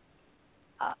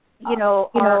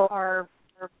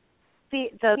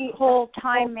the whole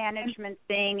time management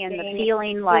thing and the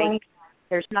feeling like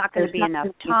there's not going to be enough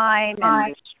time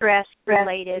and the stress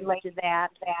related to that,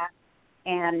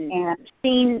 and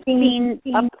seeing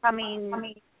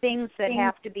upcoming things that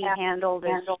have to be handled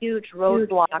as huge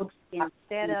roadblocks,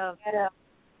 instead of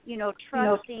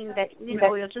trusting that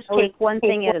you'll just take one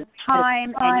thing at a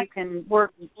time and you can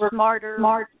work smarter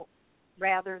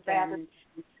rather than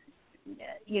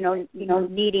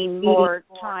needing more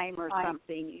time or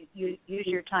something. You use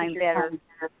your time better,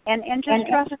 and just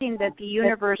trusting that the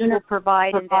universe will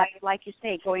provide, and that, like you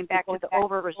say, going back to the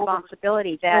over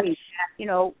responsibility, that we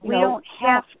don't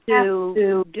have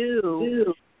to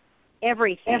do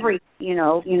everything.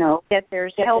 That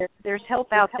there's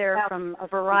help out there from a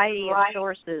variety of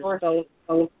sources, both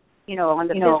on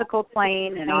the physical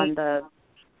plane and on the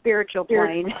spiritual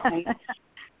plane.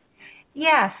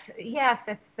 Yes,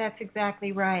 that's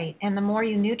exactly right. And the more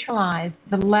you neutralize,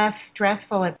 the less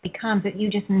stressful it becomes. That you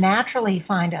just naturally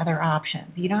find other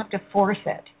options. You don't have to force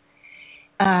it.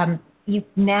 You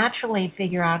naturally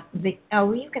figure out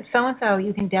you can so-and-so,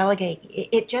 you can delegate.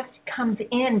 It just comes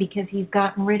in because you've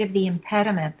gotten rid of the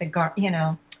impediment, the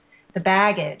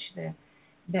baggage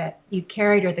that you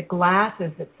carried, or the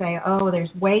glasses that say, oh,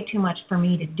 there's way too much for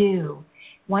me to do.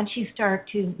 Once you start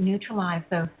to neutralize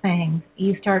those things,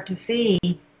 you start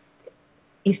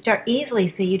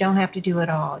easily see you don't have to do it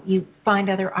all. You find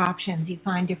other options. You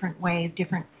find different ways,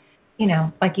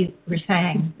 like you were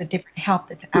saying, the different help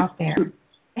that's out there.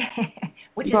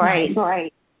 Which is nice.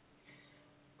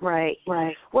 Right.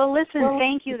 Well, listen,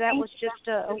 thank you. That was just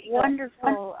a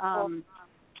wonderful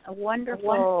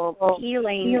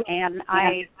healing, and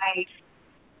I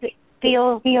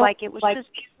feel like it was just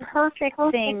the perfect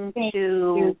thing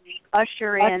to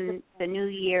usher in the new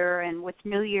year, and with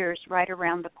New Year's right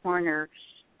around the corner.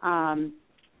 I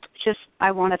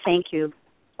want to thank you.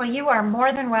 Well, you are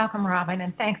more than welcome, Robin,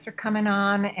 and thanks for coming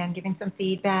on and giving some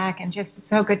feedback, and just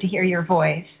so good to hear your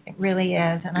voice. It really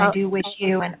is, and I do wish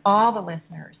you and all the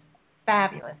listeners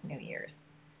fabulous New Year's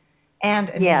and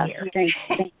a New Year. Thank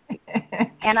you.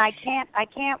 And I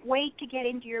can't wait to get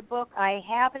into your book. I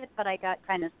have it, but I got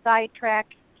kind of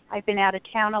sidetracked. I've been out of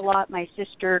town a lot. My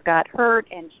sister got hurt,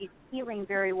 and she's healing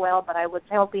very well, but I was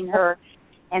helping her,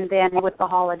 and then with the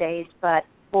holidays. But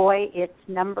boy, it's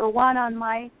number one on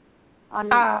my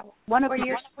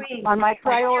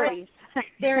priorities.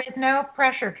 There is no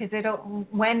pressure, because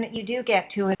when you do get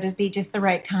to it, it'll be just the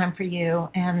right time for you,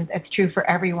 and it's true for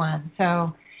everyone.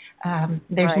 So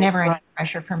there's never any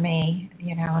pressure for me.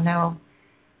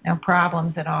 No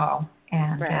problems at all.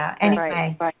 And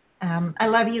anyway, I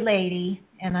love you, lady,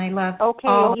 and I love all.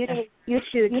 Okay, you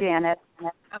too, Janet.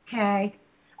 Okay,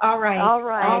 all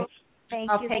right.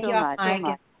 Thank I'll you take so you off much.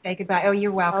 mic. Say goodbye. Oh,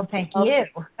 you're welcome. Okay. Thank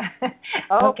you.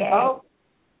 Okay.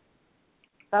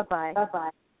 Bye-bye.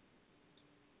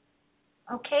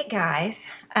 Okay, guys.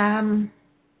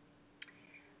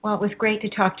 Well, it was great to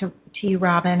talk to you,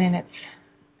 Robin, and it's,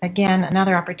 again,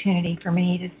 another opportunity for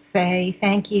me to say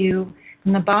thank you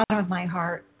from the bottom of my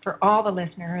heart for all the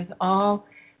listeners, all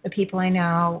the people I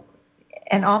know,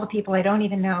 and all the people I don't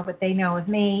even know, but they know of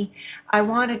me. I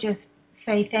want to just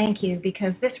say thank you,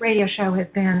 because this radio show has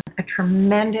been a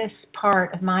tremendous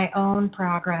part of my own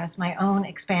progress, my own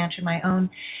expansion, my own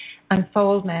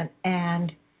unfoldment,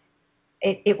 and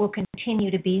it will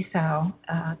continue to be so.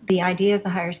 The ideas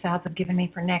the higher selves have given me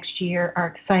for next year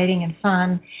are exciting and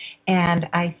fun, and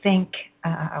I think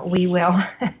we will,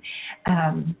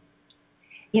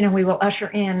 we will usher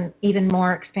in even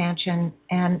more expansion.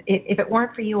 And if it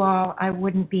weren't for you all, I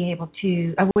wouldn't be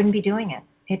doing it.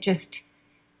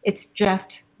 It's just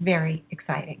very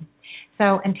exciting.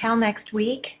 So until next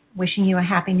week, wishing you a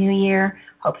Happy New Year.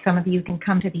 Hope some of you can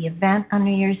come to the event on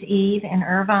New Year's Eve in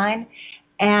Irvine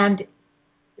and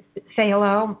say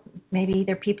hello. Maybe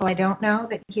there are people I don't know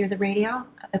that hear the radio.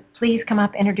 Please come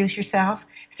up, introduce yourself,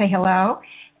 say hello.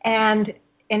 And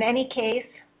in any case,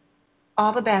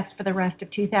 all the best for the rest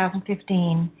of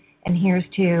 2015. And here's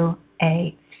to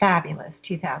a fabulous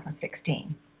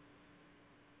 2016.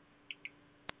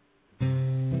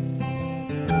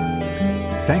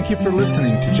 Thank you for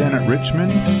listening to Janet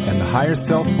Richmond and the Higher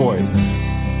Self Voice.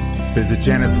 Visit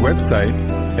Janet's website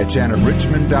at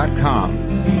janetrichmond.com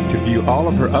to view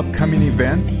all of her upcoming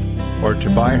events or to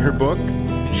buy her book,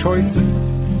 Choices,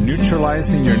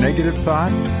 Neutralizing Your Negative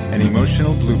Thoughts and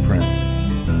Emotional Blueprints.